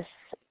Calculus,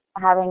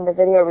 having the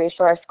video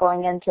resource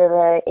going into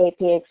the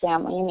AP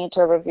exam when you need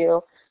to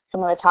review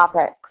some of the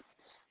topics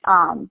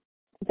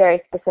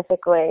very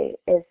specifically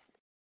is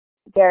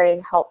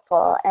very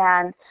helpful.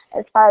 And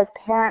as far as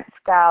parents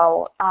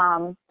go,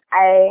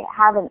 I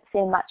haven't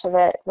seen much of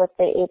it with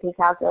the AP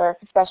Calculus,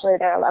 especially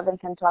their 11th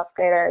and 12th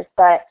graders,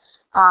 but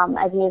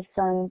I've used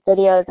some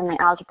videos in my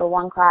Algebra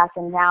 1 class,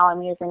 and now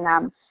I'm using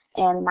them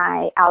in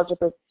my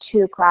Algebra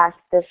 2 class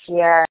this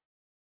year,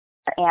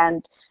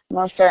 and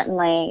most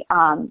certainly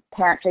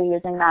parents are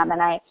using them.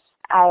 And I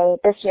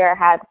this year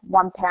had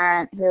one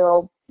parent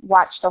who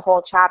watched a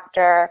whole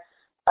chapter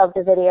of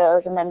the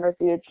videos and then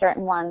reviewed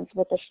certain ones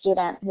with a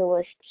student who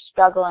was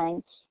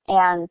struggling,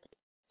 and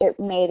it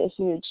made a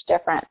huge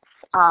difference.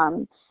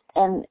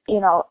 And, you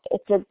know,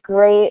 it's a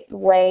great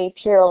way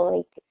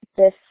purely.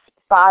 This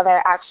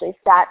father actually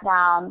sat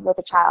down with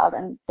a child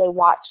and they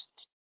watched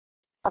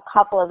a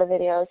couple of the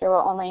videos. There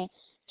were only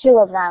 2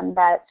 of them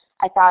that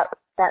I thought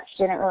that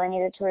student really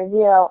needed to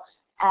review,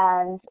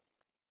 and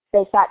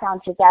they sat down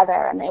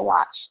together and they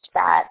watched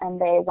that and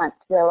they went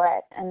through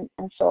it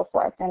and so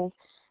forth. And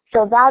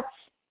so that's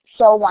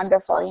so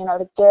wonderful, you know,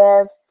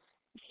 to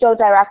so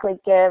directly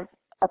give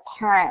a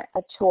parent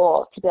a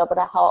tool to be able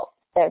to help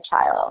their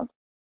child.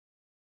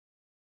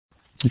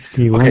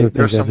 Okay,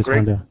 there's some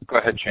great. Go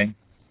ahead, Shane.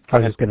 I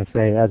was just going to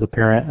say, as a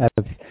parent,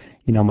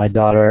 my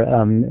daughter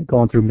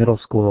going through middle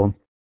school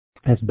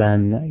has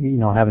been,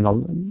 having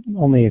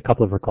only a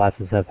couple of her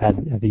classes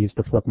have used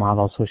the flip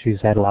model, so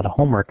she's had a lot of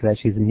homework that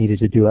she's needed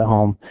to do at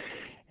home,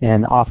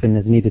 and often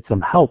has needed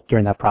some help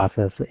during that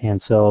process.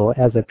 And so,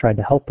 as I've tried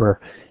to help her,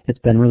 it's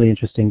been really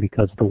interesting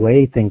because the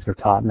way things are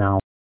taught now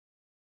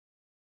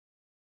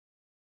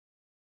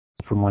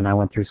from when I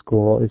went through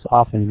school is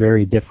often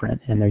very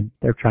different, and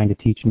they're trying to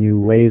teach new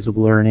ways of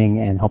learning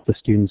and help the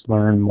students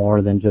learn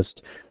more than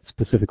just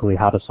specifically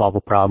how to solve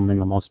a problem in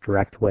the most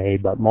direct way,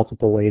 but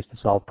multiple ways to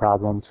solve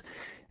problems.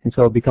 And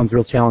so it becomes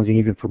real challenging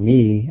even for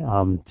me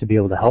to be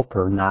able to help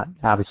her, not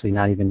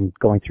even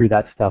going through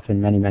that stuff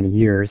in many, many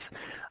years,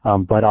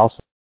 but also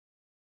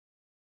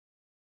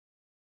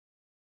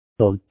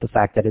the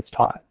fact that it's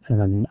taught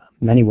in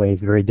many ways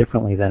very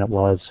differently than it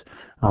was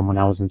when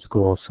I was in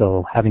school.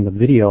 So having the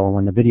video,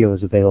 when the video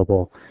is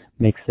available,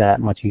 makes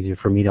that much easier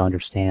for me to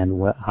understand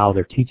how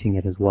they're teaching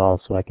it as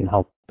well, so I can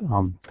help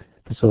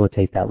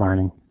facilitate that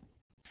learning.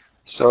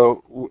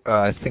 So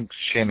I think,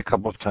 Shane, a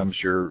couple of times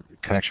your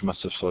connection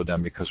must have slowed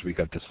down because we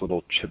got this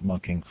little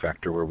chipmunking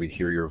factor where we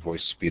hear your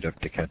voice speed up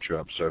to catch you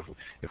up. So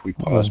if we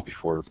pause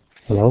before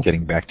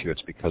getting back to you,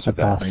 it's because of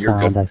that. No, you're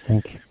sound, good. I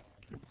think.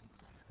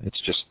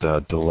 It's just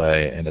a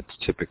delay, and it's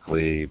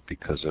typically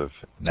because of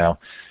now.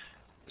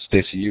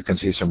 Stacy, you can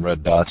see some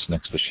red dots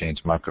next to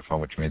Shane's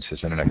microphone, which means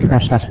his internet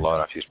connection is low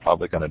enough. He's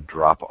probably going to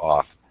drop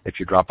off. If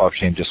you drop off,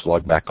 Shane, just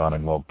log back on,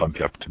 and we'll bump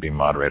you up to be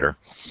moderator.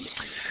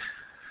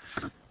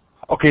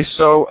 Okay,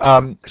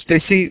 so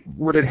Stacy,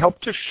 would it help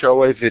to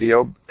show a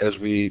video as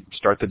we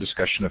start the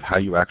discussion of how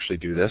you actually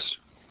do this?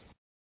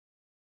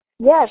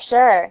 Yeah,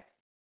 sure.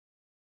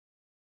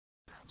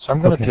 So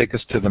I'm going to take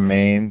us to the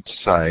main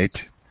site,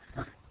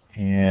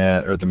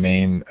 or the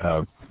main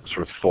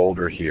sort of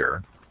folder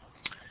here.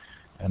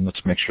 And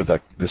let's make sure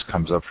that this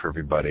comes up for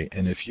everybody.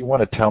 And if you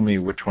want to tell me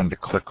which one to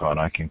click on,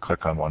 I can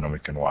click on one and we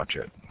can watch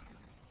it.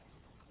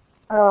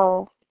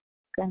 Oh,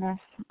 goodness.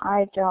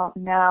 I don't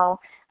know.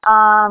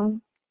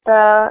 I'm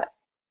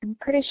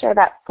pretty sure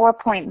that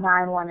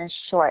 4.91 is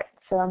short,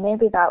 so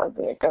maybe that would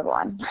be a good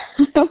one.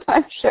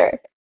 I'm sure.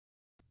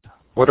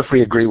 What if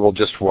we agree we'll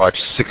just watch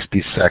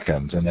 60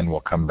 seconds and then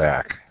we'll come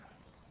back?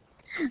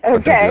 Okay.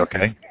 Would that be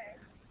okay?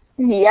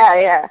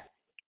 Yeah.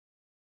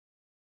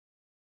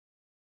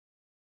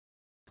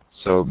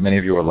 So many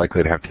of you are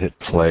likely to have to hit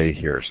play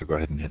here, so go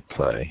ahead and hit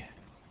play.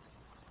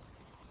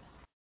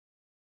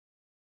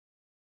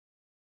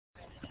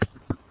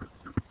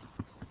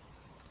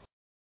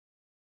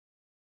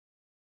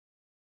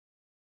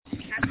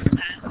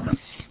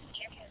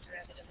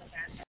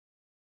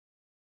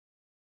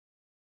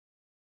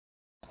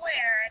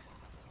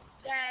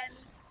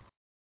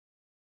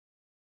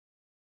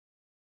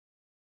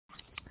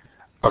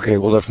 Okay,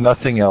 well, if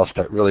nothing else,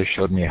 that really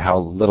showed me how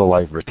little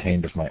I've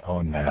retained of my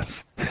own math.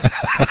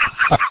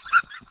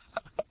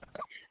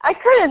 I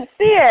couldn't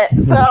see it,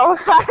 so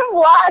I'm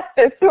lost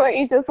as to what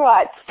you just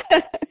watched.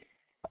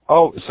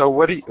 Oh, so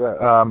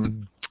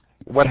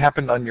what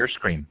happened on your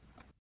screen?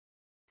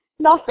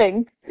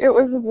 Nothing. It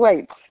was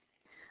white.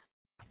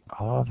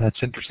 Oh,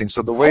 that's interesting.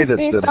 So the way that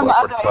the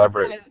Blackboard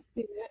Collaborate,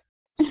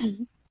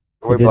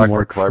 It didn't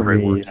work for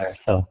me either,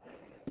 so.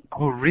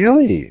 Oh,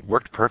 really?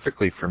 Worked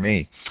perfectly for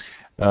me.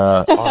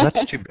 Oh,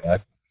 that's too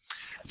bad.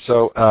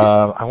 So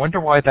I wonder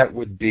why that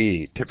would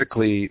be.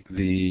 Typically,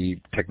 the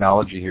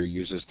technology here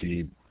uses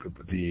the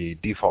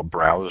default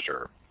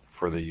browser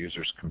for the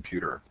user's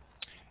computer,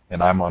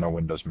 and I'm on a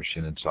Windows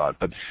machine and saw it.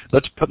 But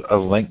let's put a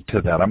link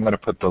to that. I'm going to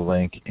put the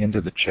link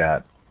into the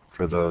chat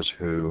for those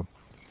who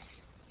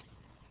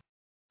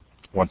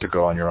want to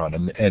go on your own.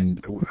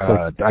 And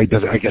I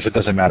guess it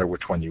doesn't matter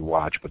which one you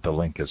watch, but the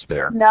link is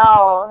there.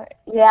 No,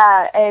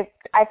 yeah,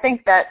 I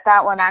think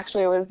that one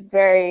actually was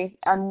very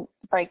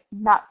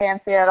not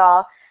fancy at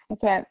all. I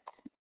can't.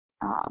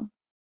 I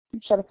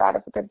should have thought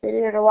of a good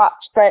video to watch,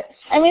 but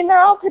I mean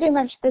they're all pretty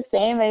much the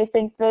same. I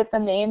think that the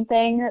main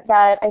thing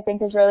that I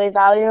think is really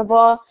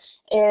valuable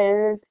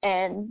is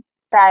in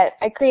that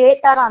I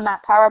create that on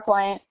that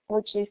PowerPoint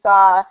which you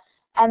saw,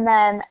 and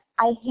then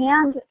I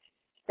hand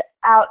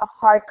out a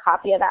hard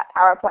copy of that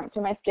PowerPoint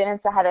to my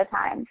students ahead of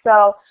time.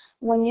 So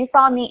when you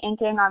saw me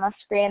inking on the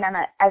screen and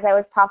as I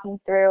was talking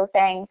through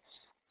things,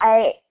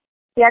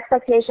 the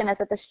expectation is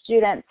that the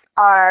students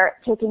are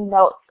taking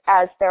notes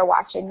as they're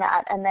watching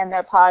that, and then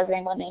they're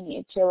pausing when they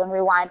need to and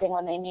rewinding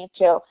when they need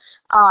to.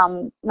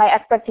 My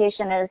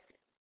expectation is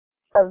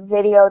a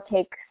video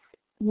takes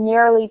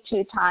nearly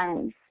 2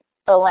 times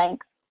the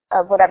length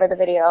of whatever the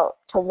video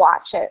to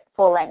watch it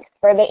full length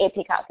for the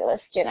AP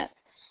Calculus students.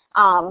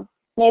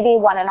 Maybe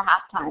 1.5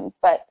 times,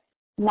 but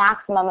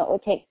maximum it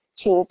would take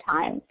 2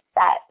 times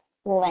that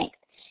length.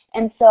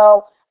 And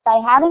so by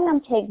having them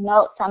take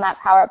notes on that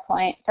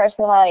PowerPoint, first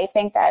of all, I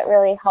think that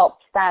really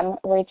helps them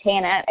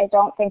retain it. I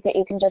don't think that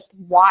you can just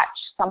watch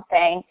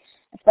something,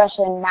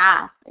 especially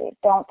math. I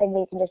don't think that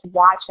you can just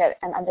watch it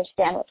and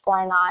understand what's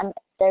going on.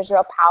 There's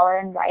real power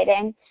in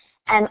writing.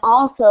 And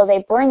also,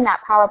 they bring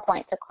that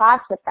PowerPoint to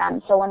class with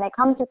them. So when they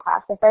come to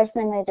class, the first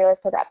thing they do is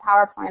put that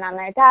PowerPoint on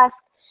their desk.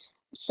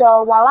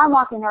 So while I'm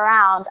walking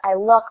around, I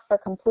look for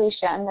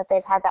completion, that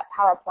they've had that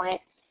PowerPoint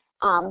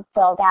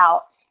filled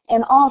out.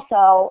 And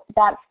also,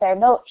 that's their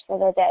notes for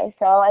the day.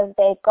 So as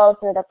they go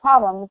through the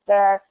problems,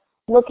 they're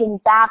looking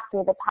back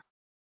through the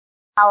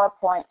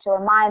PowerPoint to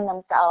remind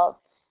themselves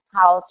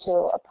how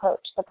to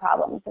approach the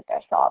problems that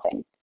they're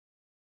solving.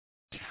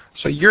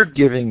 So you're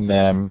giving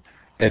them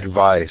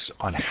advice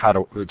on how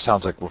to, it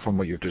sounds like from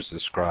what you've just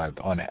described,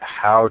 on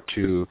how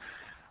to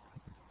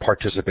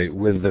participate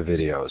with the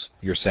videos.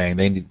 You're saying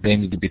they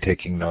need to be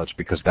taking notes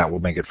because that will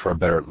make it for a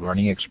better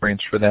learning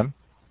experience for them?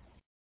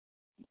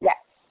 Yes.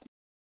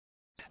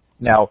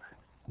 Now,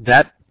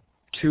 that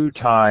 2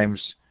 times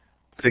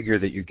figure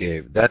that you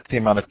gave, that's the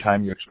amount of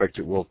time you expect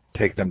it will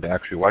take them to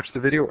actually watch the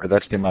video, or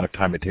that's the amount of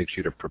time it takes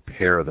you to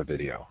prepare the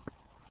video?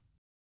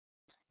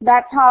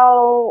 That's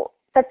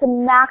the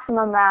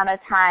maximum amount of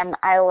time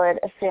I would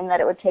assume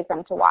that it would take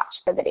them to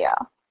watch the video.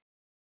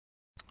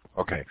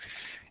 Okay.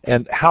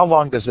 And how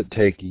long does it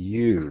take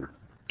you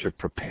to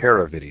prepare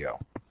a video?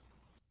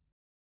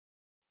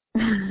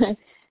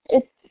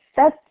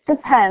 That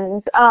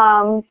depends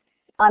on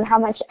how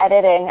much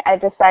editing I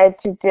decide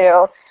to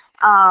do.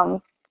 I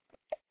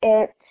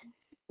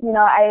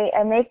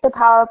make the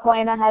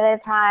PowerPoint ahead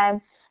of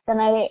time, then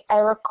I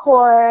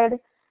record,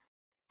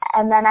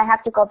 and then I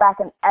have to go back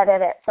and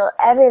edit it. So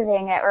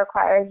editing it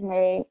requires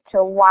me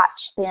to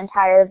watch the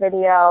entire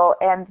video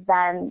and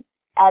then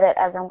edit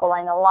as I'm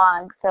going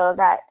along, so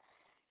that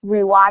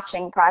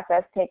rewatching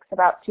process takes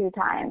about 2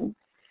 times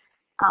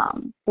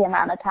the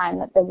amount of time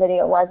that the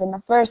video was in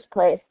the first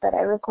place that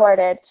I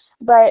recorded.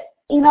 But,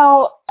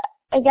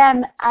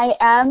 again, I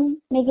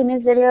am making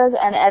these videos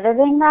and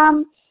editing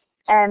them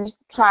and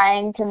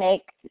trying to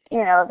make,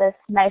 this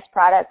nice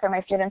product for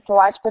my students to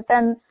watch. But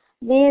then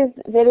these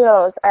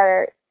videos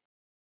are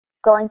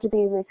going to be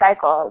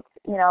recycled.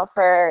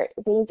 For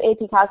these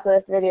AP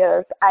Calculus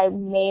videos I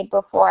made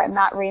before, I'm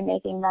not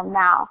remaking them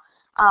now.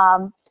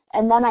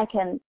 And then I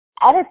can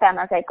edit them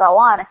as I go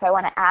on if I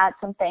want to add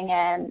something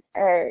in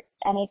or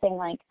anything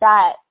like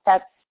that.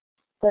 That's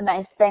the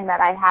nice thing, that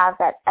I have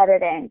that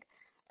editing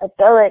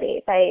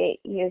ability by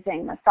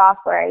using the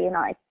software.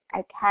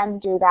 I can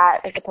do that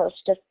as opposed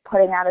to just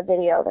putting out a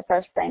video the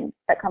first thing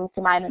that comes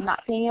to mind and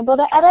not being able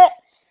to edit.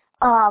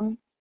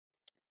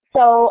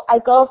 So I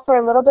go for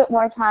a little bit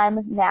more time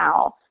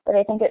now, but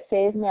I think it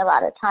saves me a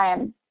lot of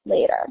time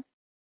later.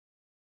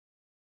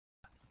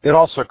 It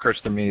also occurs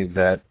to me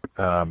that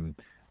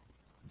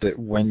that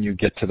when you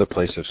get to the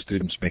place of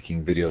students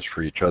making videos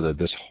for each other,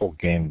 this whole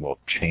game will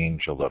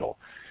change a little.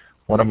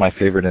 One of my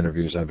favorite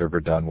interviews I've ever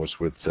done was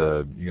with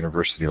the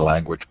university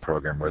language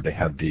program, where they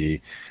had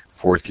the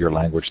 4th-year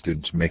language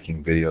students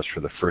making videos for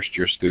the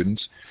first-year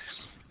students.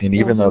 And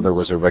even though there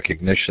was a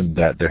recognition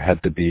that there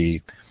had to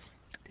be,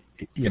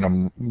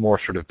 more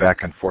sort of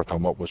back and forth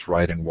on what was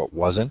right and what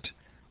wasn't,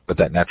 but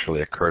that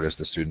naturally occurred as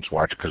the students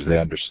watched, because they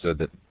understood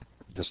that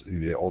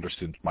the older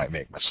students might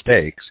make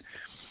mistakes,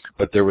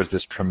 but there was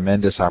this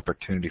tremendous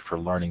opportunity for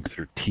learning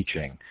through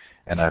teaching.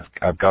 And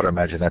I've got to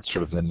imagine that's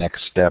sort of the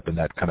next step, and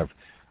that kind of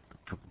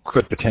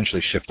could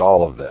potentially shift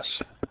all of this.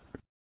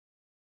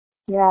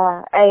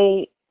 Yeah,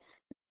 I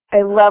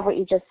love what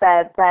you just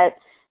said, that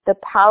the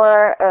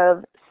power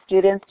of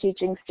students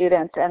teaching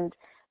students and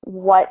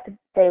what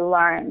they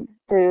learn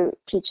through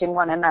teaching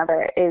one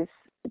another is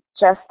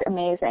just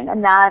amazing.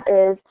 And that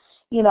is,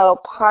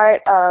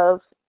 part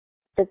of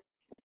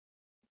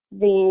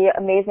the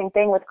amazing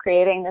thing with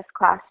creating this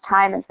class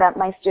time is that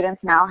my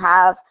students now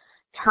have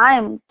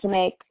time to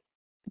make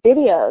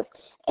videos.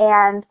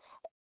 And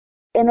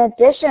in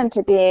addition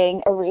to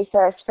being a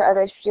resource for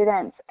other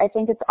students, I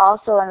think it's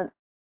also an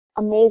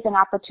amazing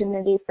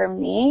opportunity for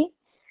me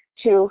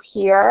to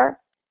hear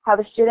how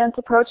the students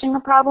approaching a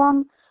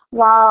problem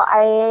while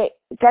I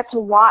get to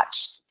watch,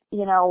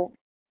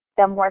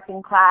 them work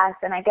in class,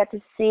 and I get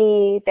to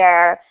see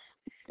their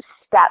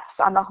steps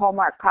on the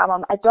homework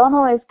problem. I don't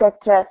always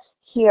get to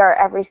hear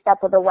every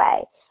step of the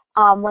way.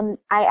 When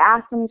I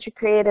ask them to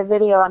create a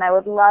video, and I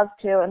would love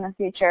to in the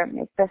future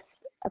make this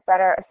a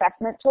better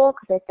assessment tool,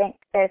 because I think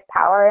there's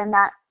power in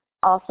that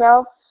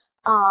also,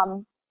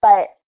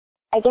 but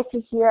I get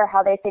to hear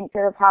how they think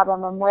through the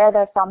problem and where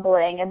they're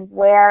fumbling and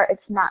where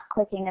it's not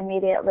clicking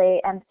immediately,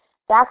 and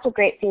that's a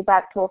great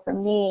feedback tool for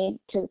me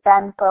to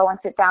then go and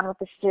sit down with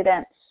the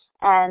student,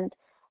 and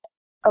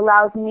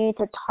allows me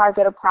to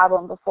target a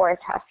problem before a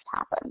test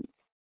happens.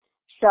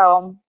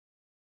 So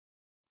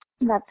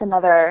that's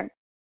another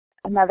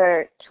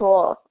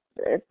tool,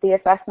 the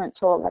assessment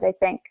tool, that I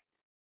think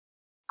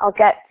I'll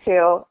get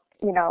to,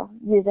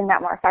 using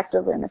that more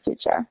effectively in the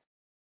future.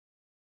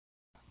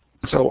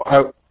 So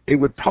it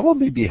would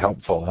probably be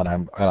helpful,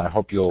 and I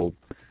hope you'll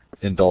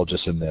indulge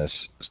us in this,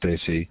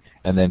 Stacy,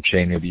 and then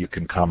Shane, maybe you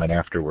can comment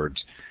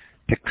afterwards,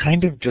 to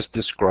kind of just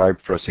describe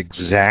for us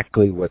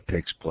exactly what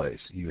takes place.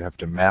 You have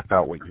to map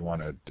out what you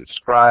want to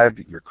describe.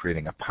 You're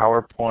creating a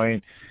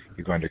PowerPoint.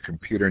 You're going to a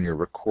computer and you're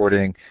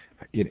recording.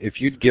 If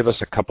you'd give us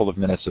a couple of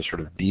minutes of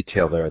sort of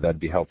detail there, that'd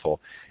be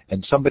helpful.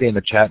 And somebody in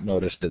the chat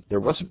noticed that there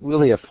wasn't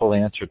really a full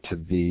answer to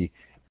the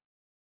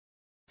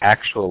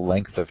actual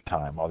length of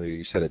time, although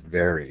you said it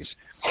varies.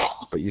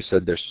 But you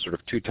said there's sort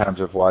of 2 times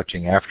of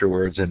watching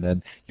afterwards, and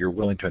then you're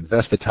willing to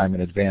invest the time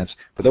in advance.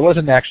 But there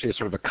wasn't actually a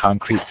sort of a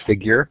concrete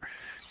figure.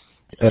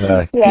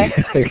 Yes.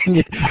 Can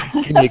you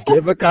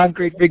give a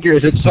concrete figure?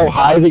 Is it so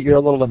high that you're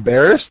a little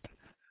embarrassed?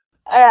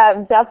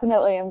 I'm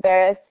definitely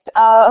embarrassed.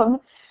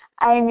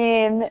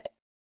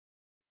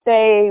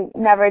 They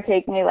never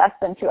take me less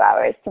than 2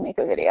 hours to make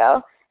a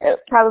video.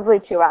 Probably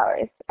 2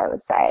 hours, I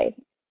would say.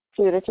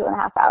 2 to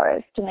 2.5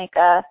 hours to make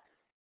a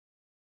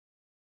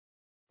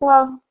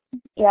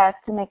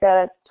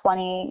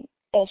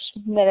 20-ish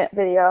minute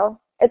video,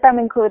 if I'm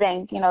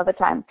including, the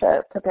time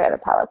to prepare the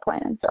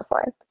PowerPoint and so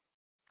forth.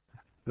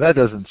 That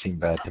doesn't seem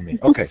bad to me.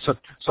 Okay,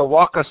 so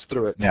walk us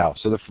through it now.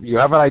 So you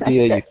have an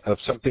idea of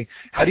something.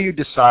 How do you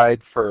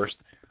decide first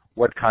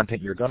what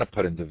content you're going to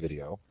put into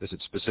video? Is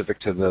it specific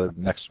to the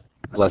next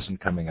lesson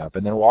coming up?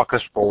 And then walk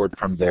us forward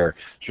from there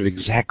to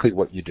exactly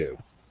what you do.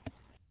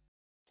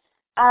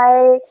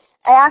 I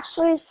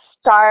actually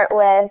start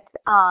with,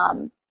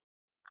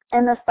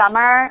 in the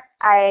summer,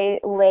 I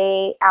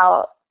laid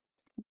out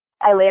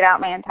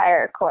my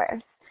entire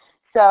course.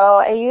 So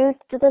I used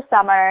the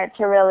summer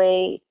to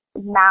really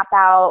map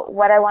out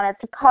what I wanted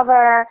to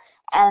cover,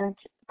 and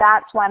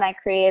that's when I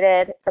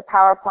created the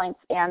PowerPoints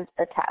and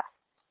the tests.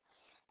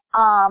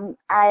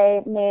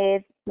 I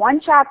made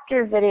 1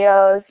 chapter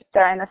videos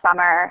during the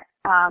summer.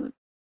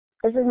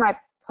 This is my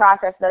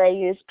process that I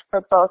used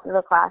for both of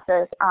the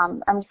classes.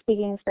 I'm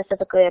speaking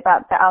specifically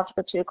about the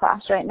Algebra 2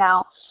 class right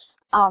now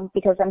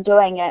because I'm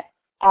doing it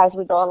as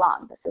we go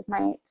along. This is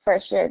my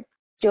first year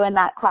doing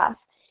that class.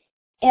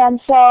 And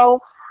so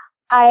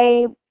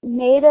I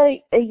made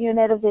a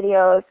unit of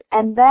videos,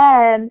 and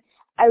then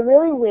I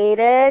really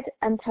waited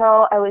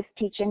until I was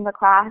teaching the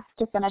class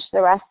to finish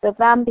the rest of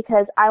them,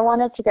 because I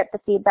wanted to get the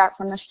feedback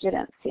from the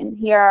students and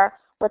hear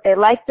what they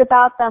liked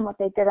about them, what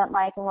they didn't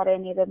like, and what I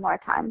needed more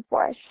time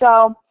for.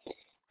 So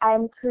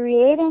I'm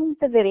creating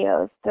the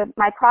videos.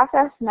 My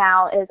process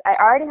now is I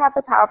already have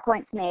the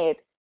PowerPoints made.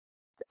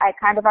 I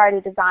kind of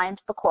already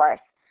designed the course.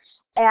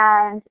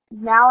 And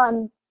now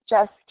I'm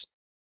just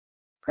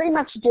pretty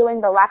much doing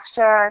the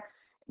lecture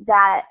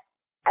that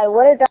I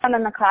would have done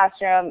in the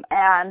classroom,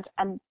 and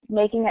I'm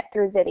making it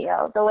through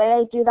video. The way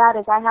I do that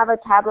is I have a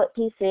tablet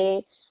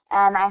PC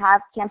and I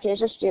have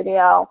Camtasia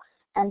Studio,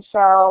 and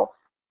so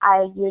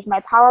I use my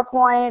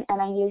PowerPoint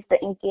and I use the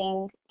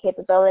inking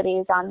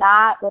capabilities on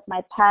that with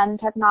my pen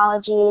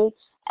technology,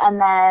 and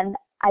then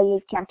I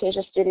use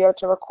Camtasia Studio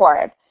to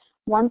record.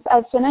 Once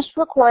I've finished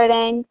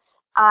recording,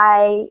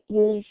 I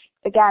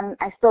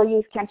still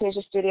use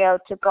Camtasia Studio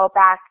to go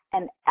back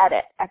and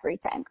edit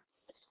everything.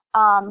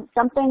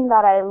 Something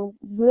that I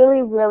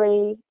really,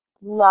 really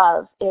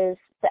love is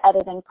the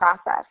editing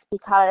process,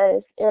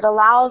 because it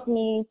allows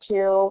me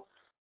to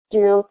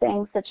do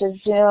things such as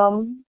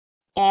zoom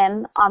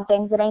in on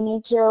things that I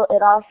need to.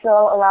 It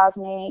also allows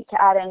me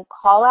to add in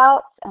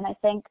call-outs, and I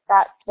think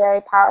that's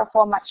very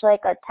powerful, much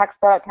like a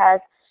textbook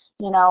has,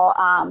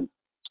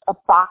 a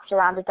box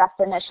around a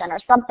definition or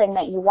something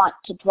that you want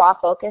to draw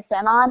focus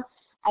in on.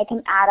 I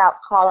can add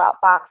out call-out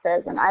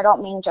boxes, and I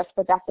don't mean just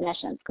for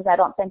definitions because I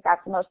don't think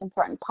that's the most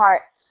important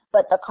part,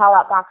 but the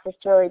call-out boxes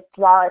to really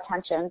draw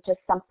attention to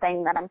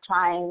something that I'm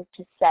trying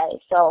to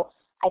say. So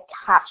I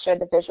capture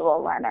the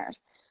visual learners.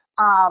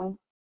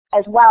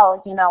 As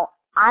well,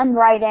 I'm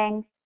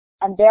writing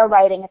and they're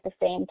writing at the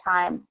same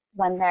time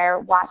when they're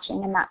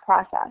watching in that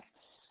process.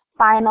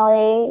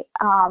 Finally,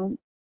 I'm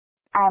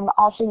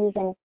also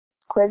using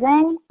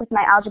quizzing with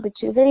my Algebra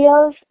 2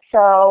 videos.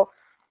 So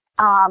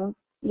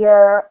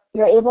you're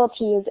able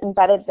to use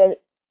embedded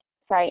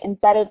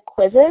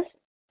quizzes.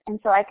 And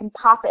so I can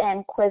pop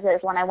in quizzes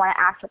when I want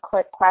to ask a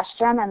quick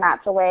question, and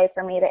that's a way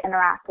for me to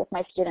interact with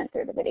my students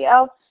through the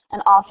video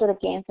and also to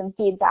gain some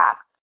feedback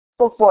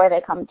before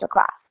they come to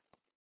class.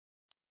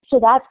 So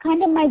that's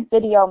kind of my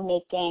video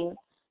making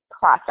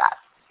process.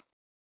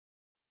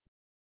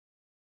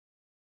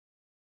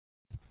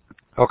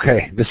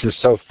 Okay, this is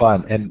so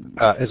fun. And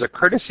as a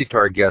courtesy to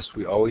our guests,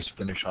 we always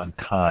finish on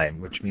time,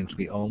 which means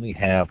we only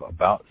have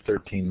about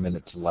 13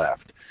 minutes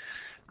left.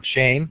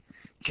 Shane,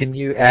 can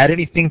you add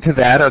anything to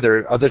that? Are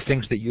there other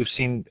things that you've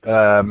seen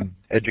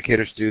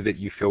educators do that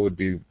you feel would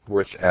be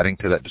worth adding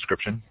to that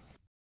description?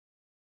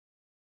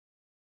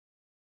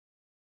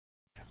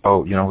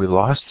 Oh, we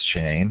lost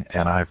Shane,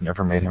 and I've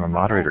never made him a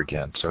moderator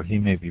again, so he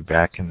may be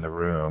back in the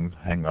room.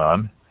 Hang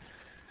on.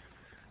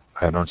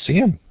 I don't see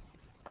him.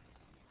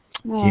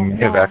 Oh, he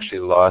may have actually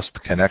lost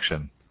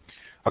connection.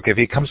 Okay, if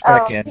he comes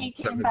back in. He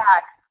came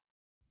back.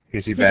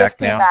 Is he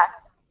back now? Back.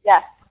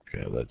 Yes.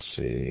 Okay, let's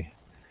see.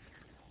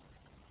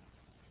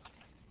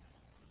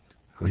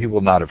 He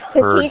will not have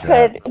heard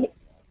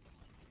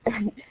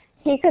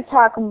He could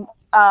talk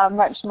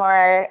much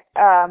more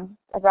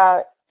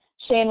about,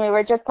 Shane, we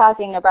were just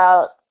talking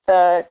about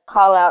the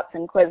call-outs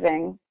and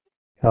quizzing.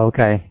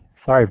 Okay.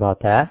 Sorry about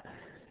that.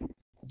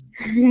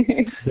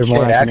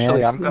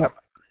 Actually, I'm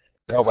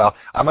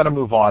going to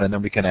move on, and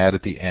then we can add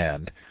at the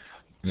end.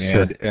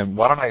 And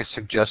why don't I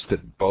suggest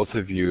that both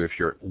of you, if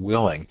you're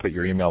willing, put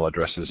your email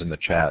addresses in the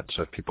chat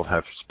so if people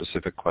have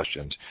specific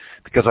questions.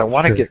 Because I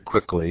want to get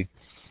quickly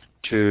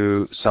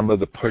to some of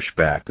the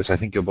pushback, because I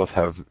think you'll both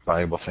have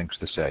valuable things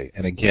to say.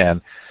 And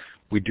again,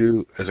 we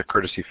do, as a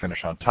courtesy,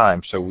 finish on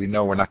time, so we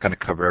know we're not going to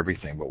cover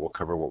everything, but we'll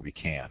cover what we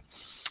can.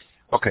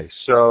 Okay,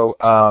 so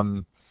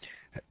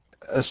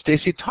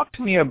Stacy, talk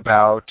to me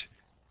about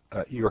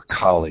your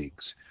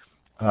colleagues.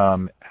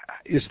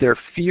 Is there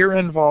fear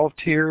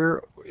involved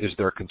here? Is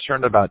there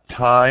concern about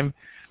time?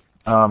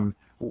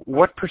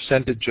 What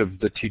percentage of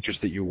the teachers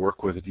that you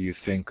work with do you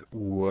think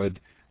would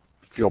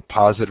feel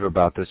positive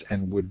about this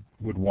and would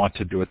want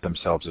to do it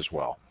themselves as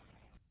well?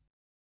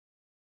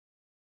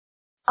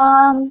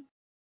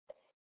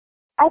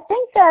 I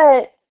think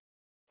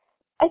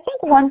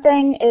one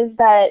thing is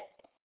that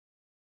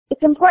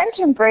it's important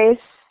to embrace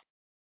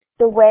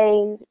the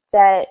way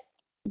that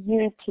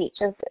you teach,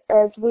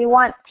 as we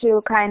want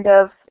to kind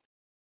of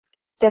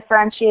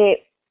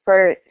differentiate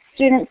for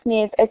students'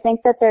 needs. I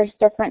think that there's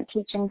different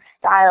teaching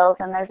styles,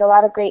 and there's a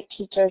lot of great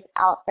teachers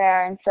out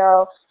there. And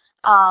so,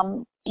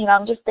 I'm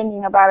just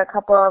thinking about a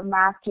couple of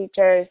math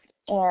teachers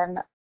in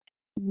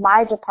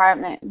my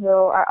department who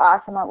are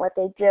awesome at what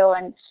they do,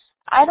 and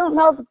I don't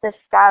know that this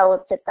style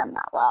would fit them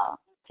that well,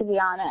 to be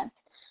honest.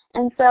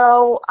 And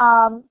so,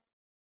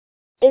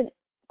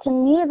 to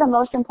me, the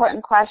most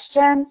important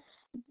question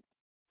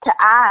to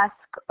ask,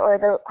 or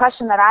the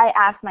question that I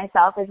ask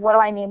myself, is what do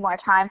I need more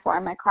time for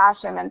in my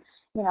classroom, and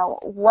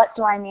what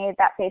do I need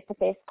that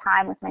face-to-face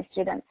time with my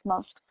students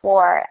most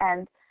for?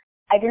 And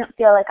I didn't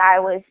feel like I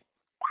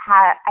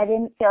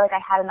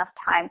had enough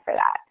time for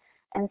that.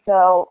 And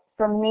so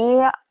for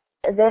me,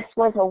 this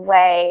was a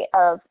way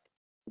of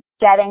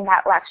getting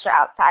that lecture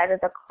outside of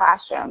the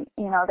classroom.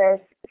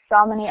 There's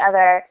so many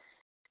other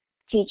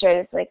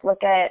teachers, like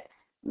look at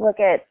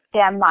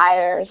Dan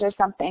Myers or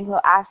something, who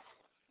asks,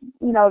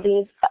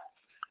 these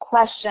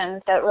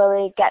questions that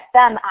really get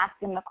them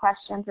asking the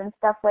questions and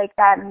stuff like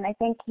that. And I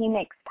think he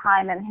makes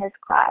time in his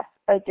class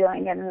by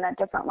doing it in a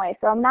different way.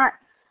 So I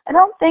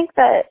don't think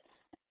that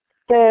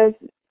there's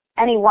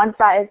any one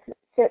size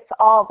fits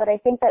all, but I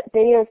think that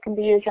videos can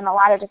be used in a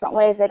lot of different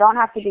ways. They don't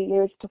have to be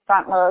used to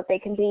front load. They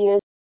can be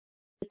used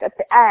at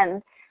the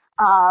end,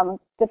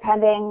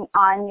 depending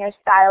on your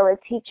style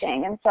of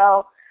teaching. And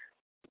so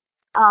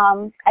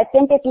I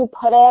think if you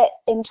put it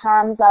in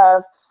terms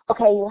of,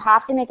 okay, you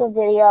have to make a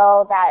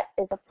video that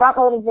is a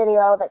front-loaded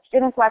video that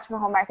students watch for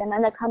homework, and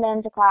then they come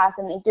into class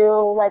and they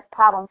do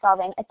problem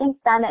solving, I think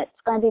then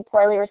it's going to be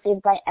poorly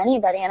received by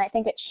anybody, and I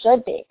think it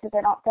should be, because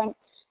I don't think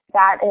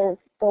that is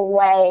the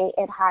way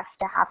it has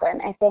to happen.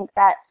 I think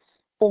that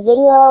the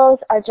videos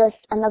are just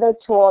another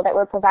tool that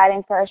we're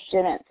providing for our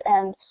students,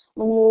 and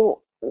when you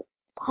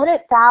put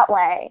it that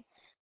way,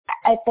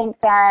 I think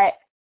that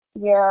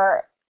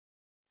you're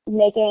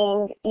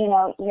making,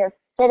 you're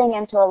fitting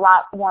into a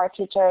lot more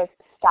teachers'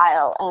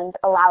 style and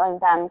allowing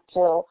them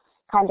to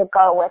kind of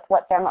go with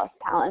what they're most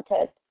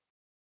talented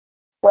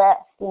with,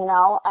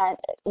 and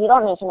you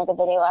don't need to make a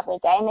video every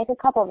day. Make a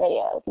couple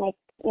videos, make,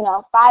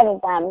 5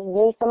 of them,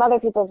 use some other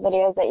people's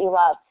videos that you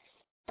love.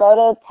 Go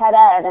to TED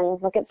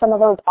and look at some of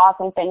those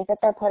awesome things that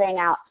they're putting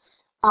out.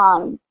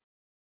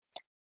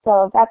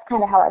 So that's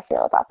kind of how I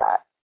feel about that.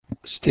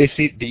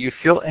 Stacy, do you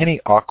feel any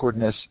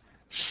awkwardness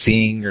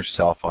seeing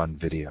yourself on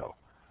video?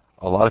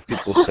 A lot of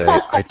people say,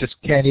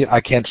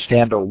 I can't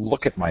stand to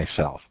look at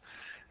myself.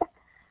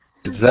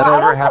 Does that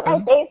ever happen? I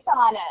don't put my face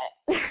on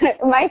it.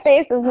 My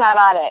face is not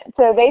on it,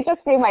 so they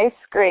just see my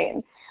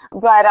screen.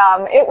 But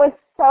it was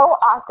so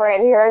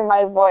awkward hearing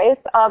my voice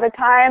all the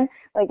time.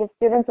 Like if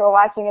students were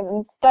watching it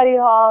in study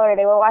hall or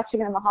they were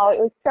watching it in the hall, it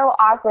was so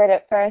awkward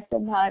at first,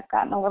 and now I've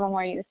gotten a little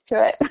more used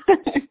to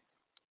it.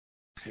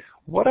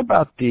 What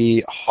about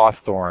the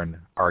Hawthorne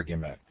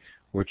argument,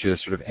 which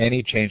is sort of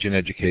any change in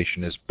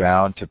education is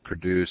bound to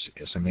produce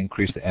some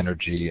increased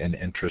energy and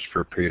interest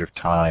for a period of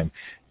time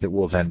that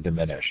will then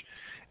diminish?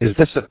 Is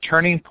this a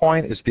turning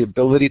point? Is the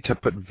ability to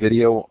put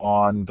video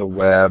on the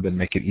web and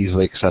make it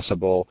easily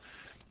accessible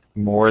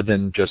more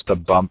than just a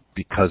bump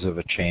because of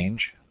a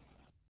change?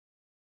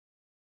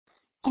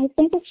 I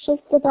think it's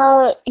just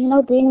about,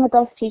 being the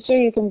best teacher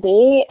you can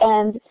be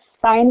and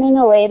finding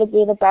a way to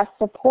be the best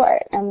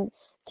support. And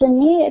to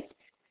me,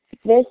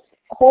 this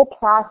whole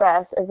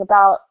process is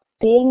about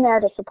being there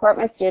to support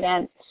my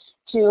students,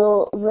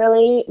 to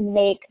really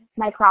make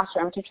my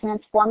classroom, to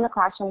transform the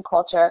classroom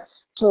culture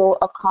to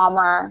a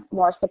calmer,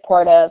 more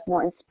supportive,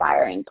 more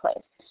inspiring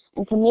place.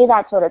 And to me,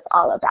 that's what it's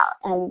all about.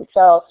 And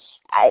so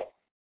I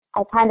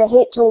kind of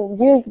hate to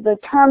use the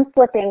term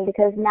flipping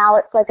because now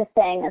it's like a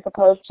thing as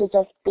opposed to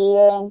just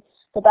being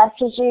the best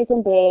teacher you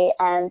can be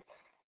and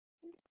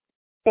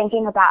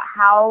thinking about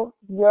how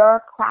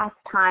your class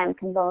time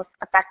can most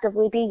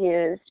effectively be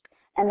used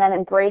and then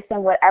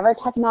embracing whatever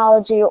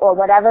technology or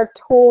whatever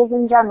tools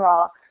in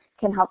general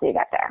can help you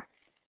get there.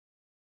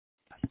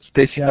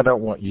 Stacy, I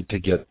don't want you to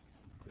get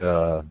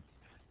to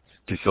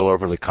feel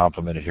overly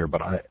complimented here,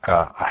 but I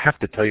have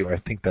to tell you, I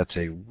think that's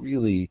a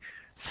really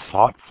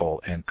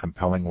thoughtful and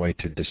compelling way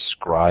to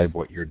describe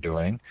what you're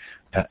doing,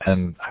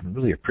 and I'm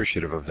really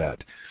appreciative of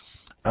that.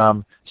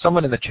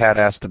 Someone in the chat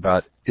asked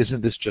about,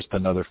 isn't this just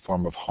another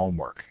form of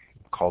homework?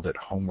 He called it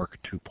homework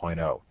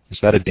 2.0. Is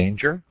that a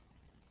danger?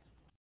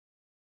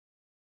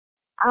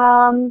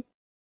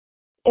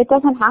 It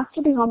doesn't have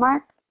to be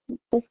homework.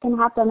 This can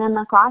happen in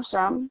the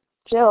classroom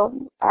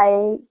too.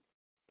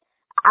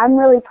 I'm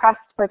really pressed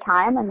for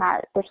time, and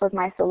that this was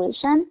my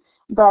solution.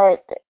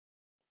 But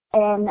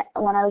when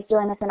I was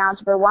doing this in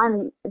Algebra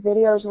 1,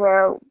 videos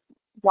were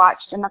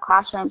watched in the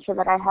classroom so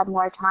that I had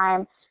more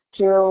time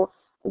to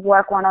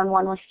work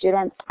one-on-one with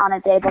students on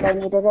a day that I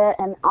needed it.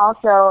 And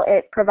also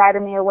it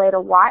provided me a way to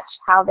watch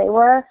how they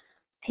were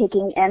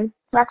taking in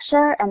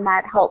lecture, and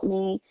that helped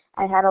me.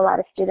 I had a lot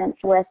of students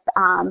with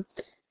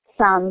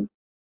some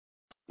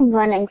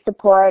learning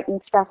support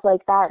and stuff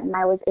like that, and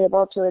I was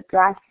able to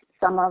address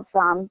some of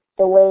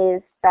the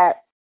ways that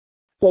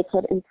they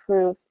could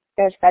improve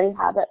their study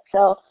habits.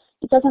 So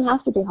it doesn't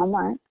have to be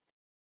homework.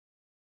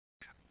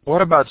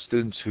 What about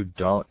students who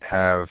don't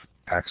have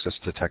access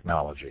to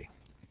technology?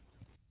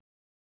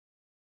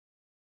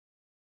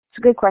 It's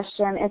a good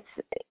question.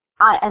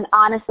 And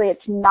honestly,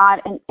 it's not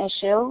an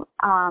issue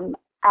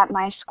at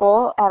my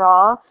school at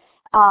all.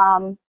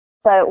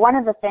 But one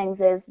of the things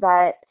is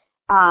that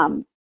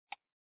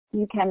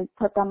you can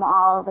put them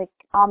all, like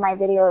all my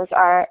videos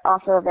are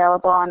also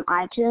available on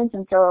iTunes.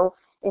 And so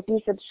if you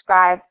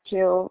subscribe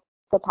to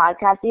the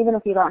podcast, even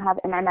if you don't have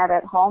internet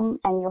at home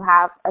and you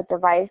have a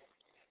device,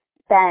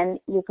 then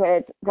you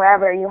could,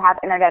 wherever you have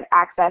internet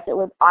access, it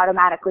would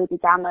automatically be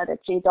downloaded,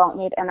 so you don't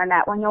need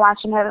internet when you're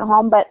watching it at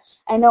home. But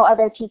I know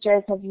other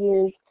teachers have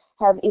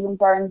even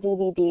burned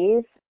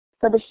DVDs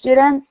for the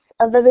students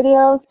of the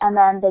videos, and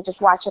then they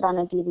just watch it on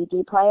a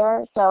DVD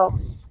player. So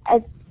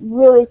I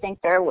really think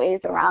there are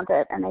ways around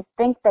it, and I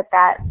think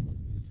that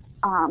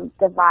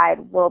divide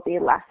will be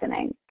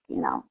lessening,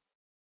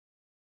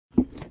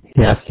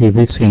 Yeah, Steve,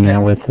 we've seen that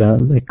with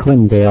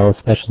Clintondale,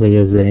 especially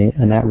as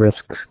an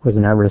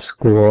at-risk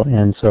school,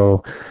 and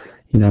so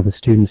the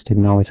students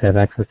didn't always have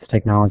access to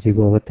technology.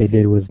 Well, what they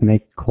did was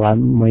make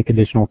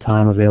additional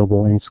time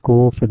available in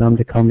school for them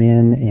to come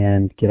in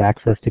and get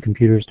access to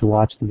computers to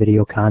watch the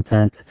video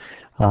content.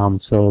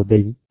 So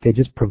they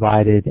just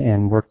provided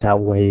and worked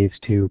out ways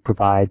to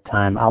provide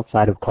time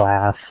outside of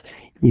class,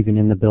 even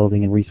in the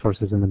building, and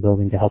resources in the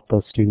building to help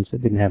those students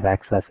that didn't have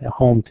access at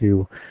home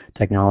to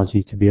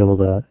technology to be able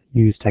to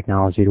use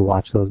technology to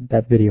watch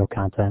that video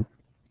content.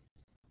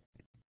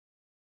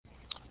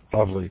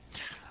 Lovely.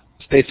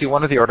 Stacy,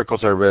 one of the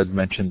articles I read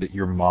mentioned that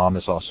your mom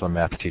is also a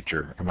math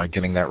teacher. Am I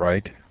getting that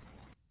right?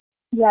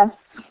 Yes.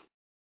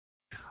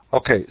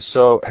 Okay,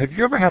 so have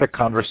you ever had a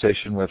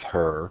conversation with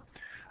her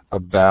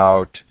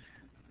about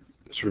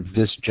sort of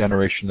this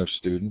generation of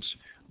students?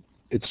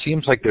 It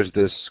seems like there's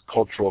this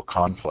cultural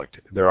conflict.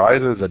 They're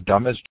either the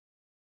dumbest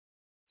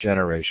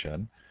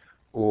generation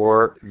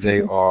or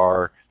they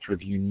are sort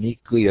of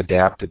uniquely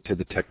adapted to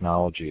the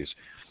technologies.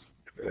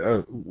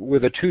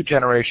 With a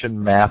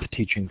two-generation math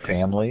teaching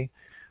family,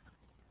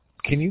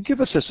 can you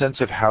give us a sense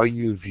of how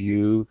you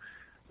view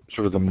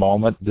sort of the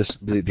moment,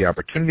 the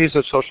opportunities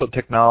of social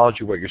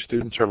technology, what your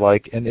students are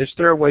like, and is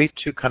there a way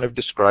to kind of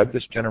describe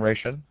this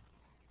generation?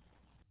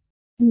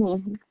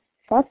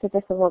 That's a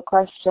difficult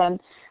question.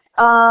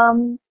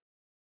 I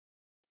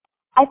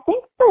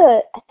think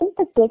the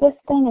biggest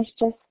thing is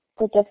just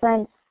the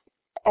difference,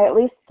 at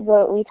least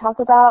what we talk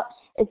about,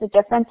 is the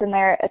difference in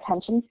their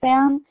attention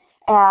span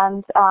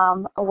and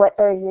what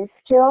they're used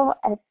to.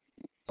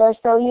 They're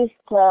so used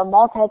to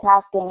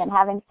multitasking and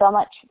having so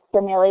much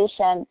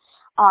stimulation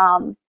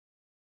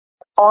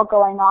all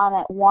going on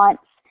at once.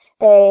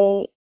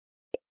 They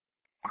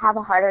have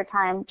a harder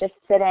time just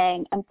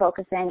sitting and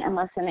focusing and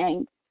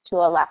listening to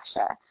a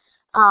lecture.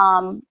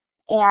 And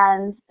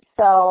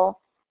so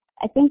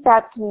I think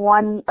that's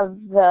one of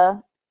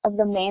the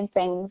main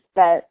things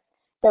that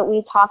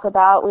we talk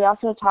about. We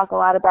also talk a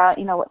lot about,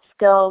 what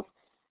skills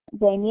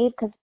they need,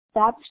 because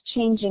that's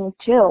changing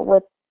too.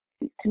 With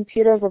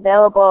computers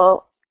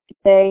available,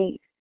 it's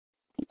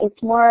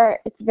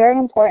very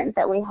important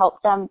that we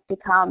help them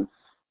become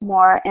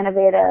more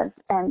innovative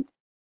and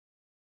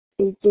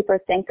these deeper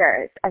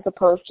thinkers, as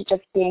opposed to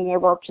just being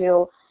able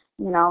to,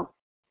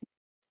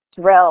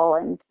 drill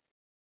and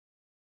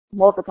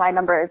multiply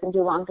numbers and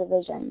do long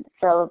division.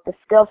 So the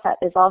skill set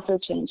is also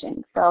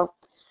changing. So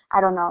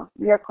I don't know.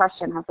 Your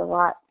question has a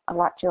lot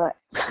to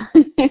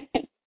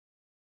it.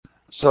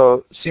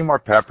 So Seymour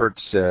Papert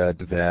said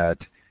that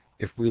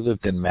if we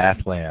lived in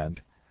math land,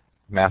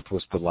 math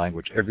was the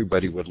language.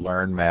 Everybody would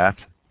learn math,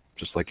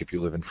 just like if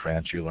you live in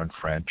France, you learn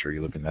French, or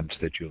you live in the United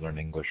States, you learn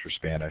English or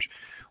Spanish.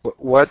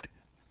 What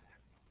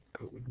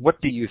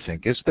do you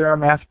think? Is there a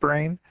math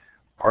brain?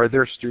 Are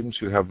there students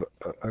who have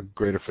a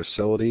greater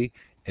facility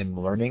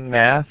in learning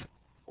math,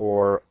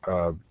 or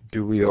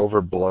do we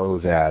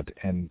overblow that?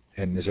 And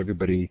is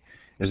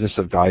this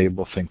a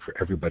valuable thing for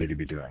everybody to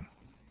be doing?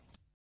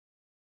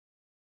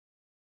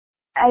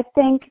 I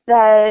think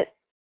that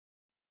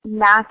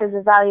math is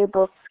a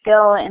valuable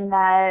skill in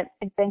that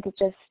I think it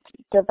just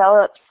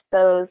develops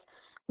those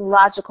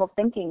logical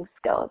thinking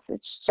skills.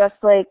 It's just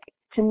like,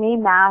 to me,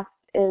 math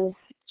is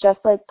just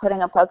like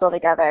putting a puzzle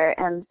together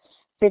and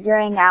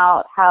figuring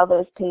out how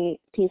those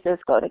pieces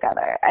go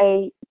together.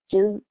 I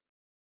do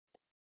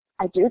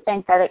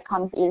think that it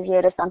comes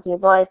easier to some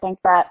people. I think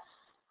that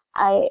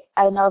I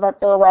know that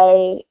the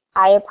way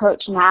I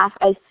approach math,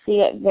 I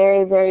see it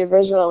very, very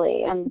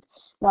visually. And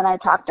when I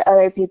talk to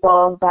other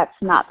people, that's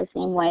not the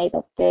same way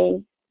that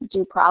they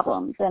do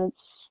problems. And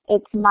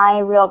it's my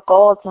real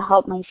goal to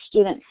help my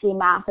students see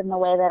math in the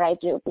way that I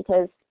do,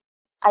 because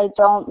I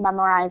don't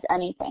memorize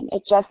anything.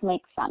 It just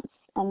makes sense.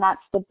 And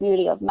that's the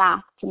beauty of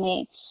math to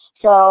me.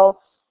 So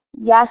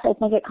yes, I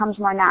think it comes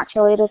more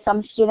naturally to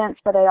some students,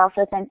 but I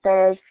also think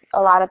there's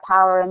a lot of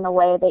power in the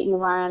way that you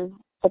learn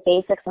the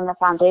basics and the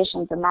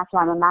foundations, and that's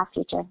why I'm a math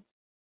teacher.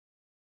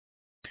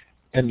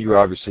 And you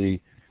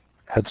obviously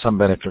had some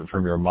benefit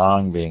from your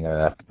mom being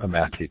a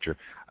math teacher,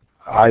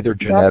 either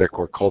genetic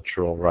or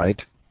cultural, right?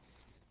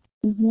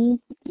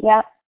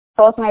 Yep.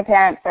 Both my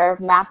parents are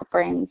math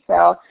brains,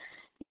 so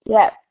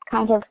yeah, it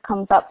kind of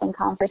comes up in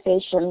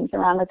conversations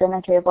around the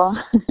dinner table.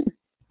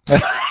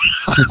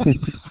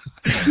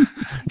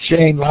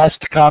 Shane, last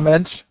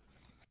comments?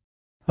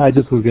 I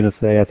just was going to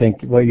say, I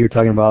think what you're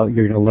talking about,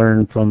 you're going to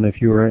learn from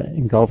if you were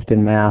engulfed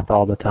in math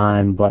all the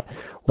time, but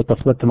what the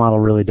flipped model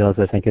really does,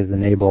 I think, is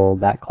enable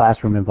that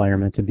classroom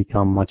environment to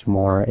become much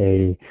more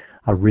a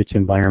rich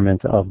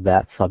environment of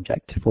that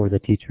subject for the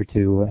teacher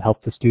to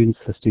help the students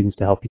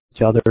to help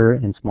each other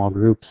in small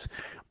groups,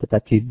 but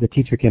that the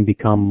teacher can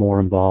become more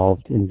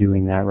involved in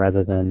doing that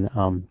rather than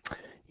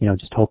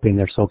just hoping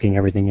they're soaking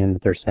everything in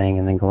that they're saying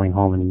and then going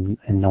home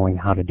and knowing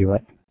how to do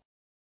it.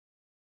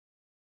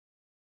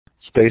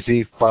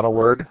 Stacy, final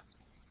word?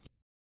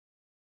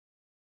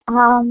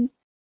 I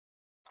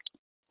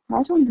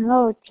don't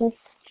know. Just,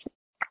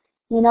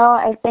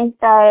 I think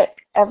that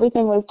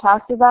everything we've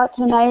talked about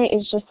tonight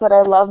is just what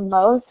I love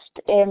most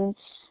in,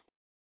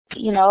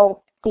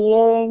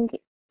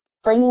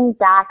 bringing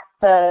back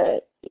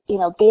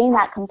being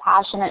that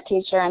compassionate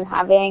teacher and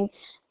having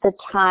the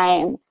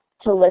time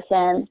to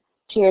listen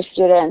to your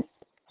students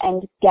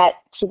and get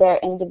to their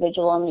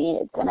individual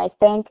needs. And I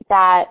think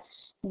that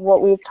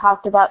what we've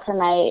talked about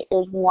tonight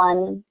is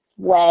one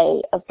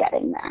way of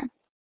getting there.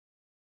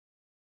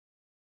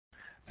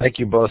 Thank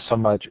you both so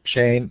much.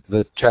 Shane,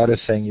 the chat is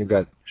saying you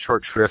got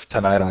short shrift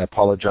tonight. I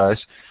apologize.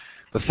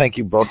 But thank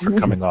you both for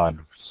coming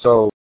on.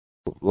 So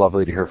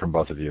lovely to hear from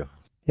both of you.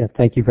 Yeah,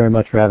 thank you very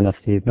much for having us,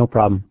 Steve. No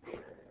problem.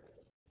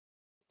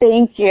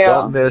 Thank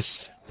you.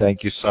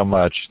 Thank you so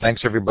much.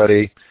 Thanks,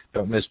 everybody.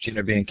 Don't miss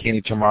Gina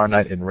Bianchini tomorrow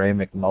night and Ray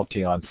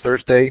McNulty on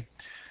Thursday.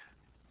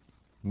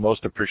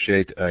 Most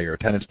appreciate your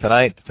attendance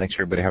tonight. Thanks,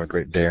 everybody. Have a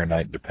great day or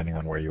night, depending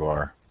on where you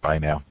are. Bye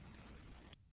now.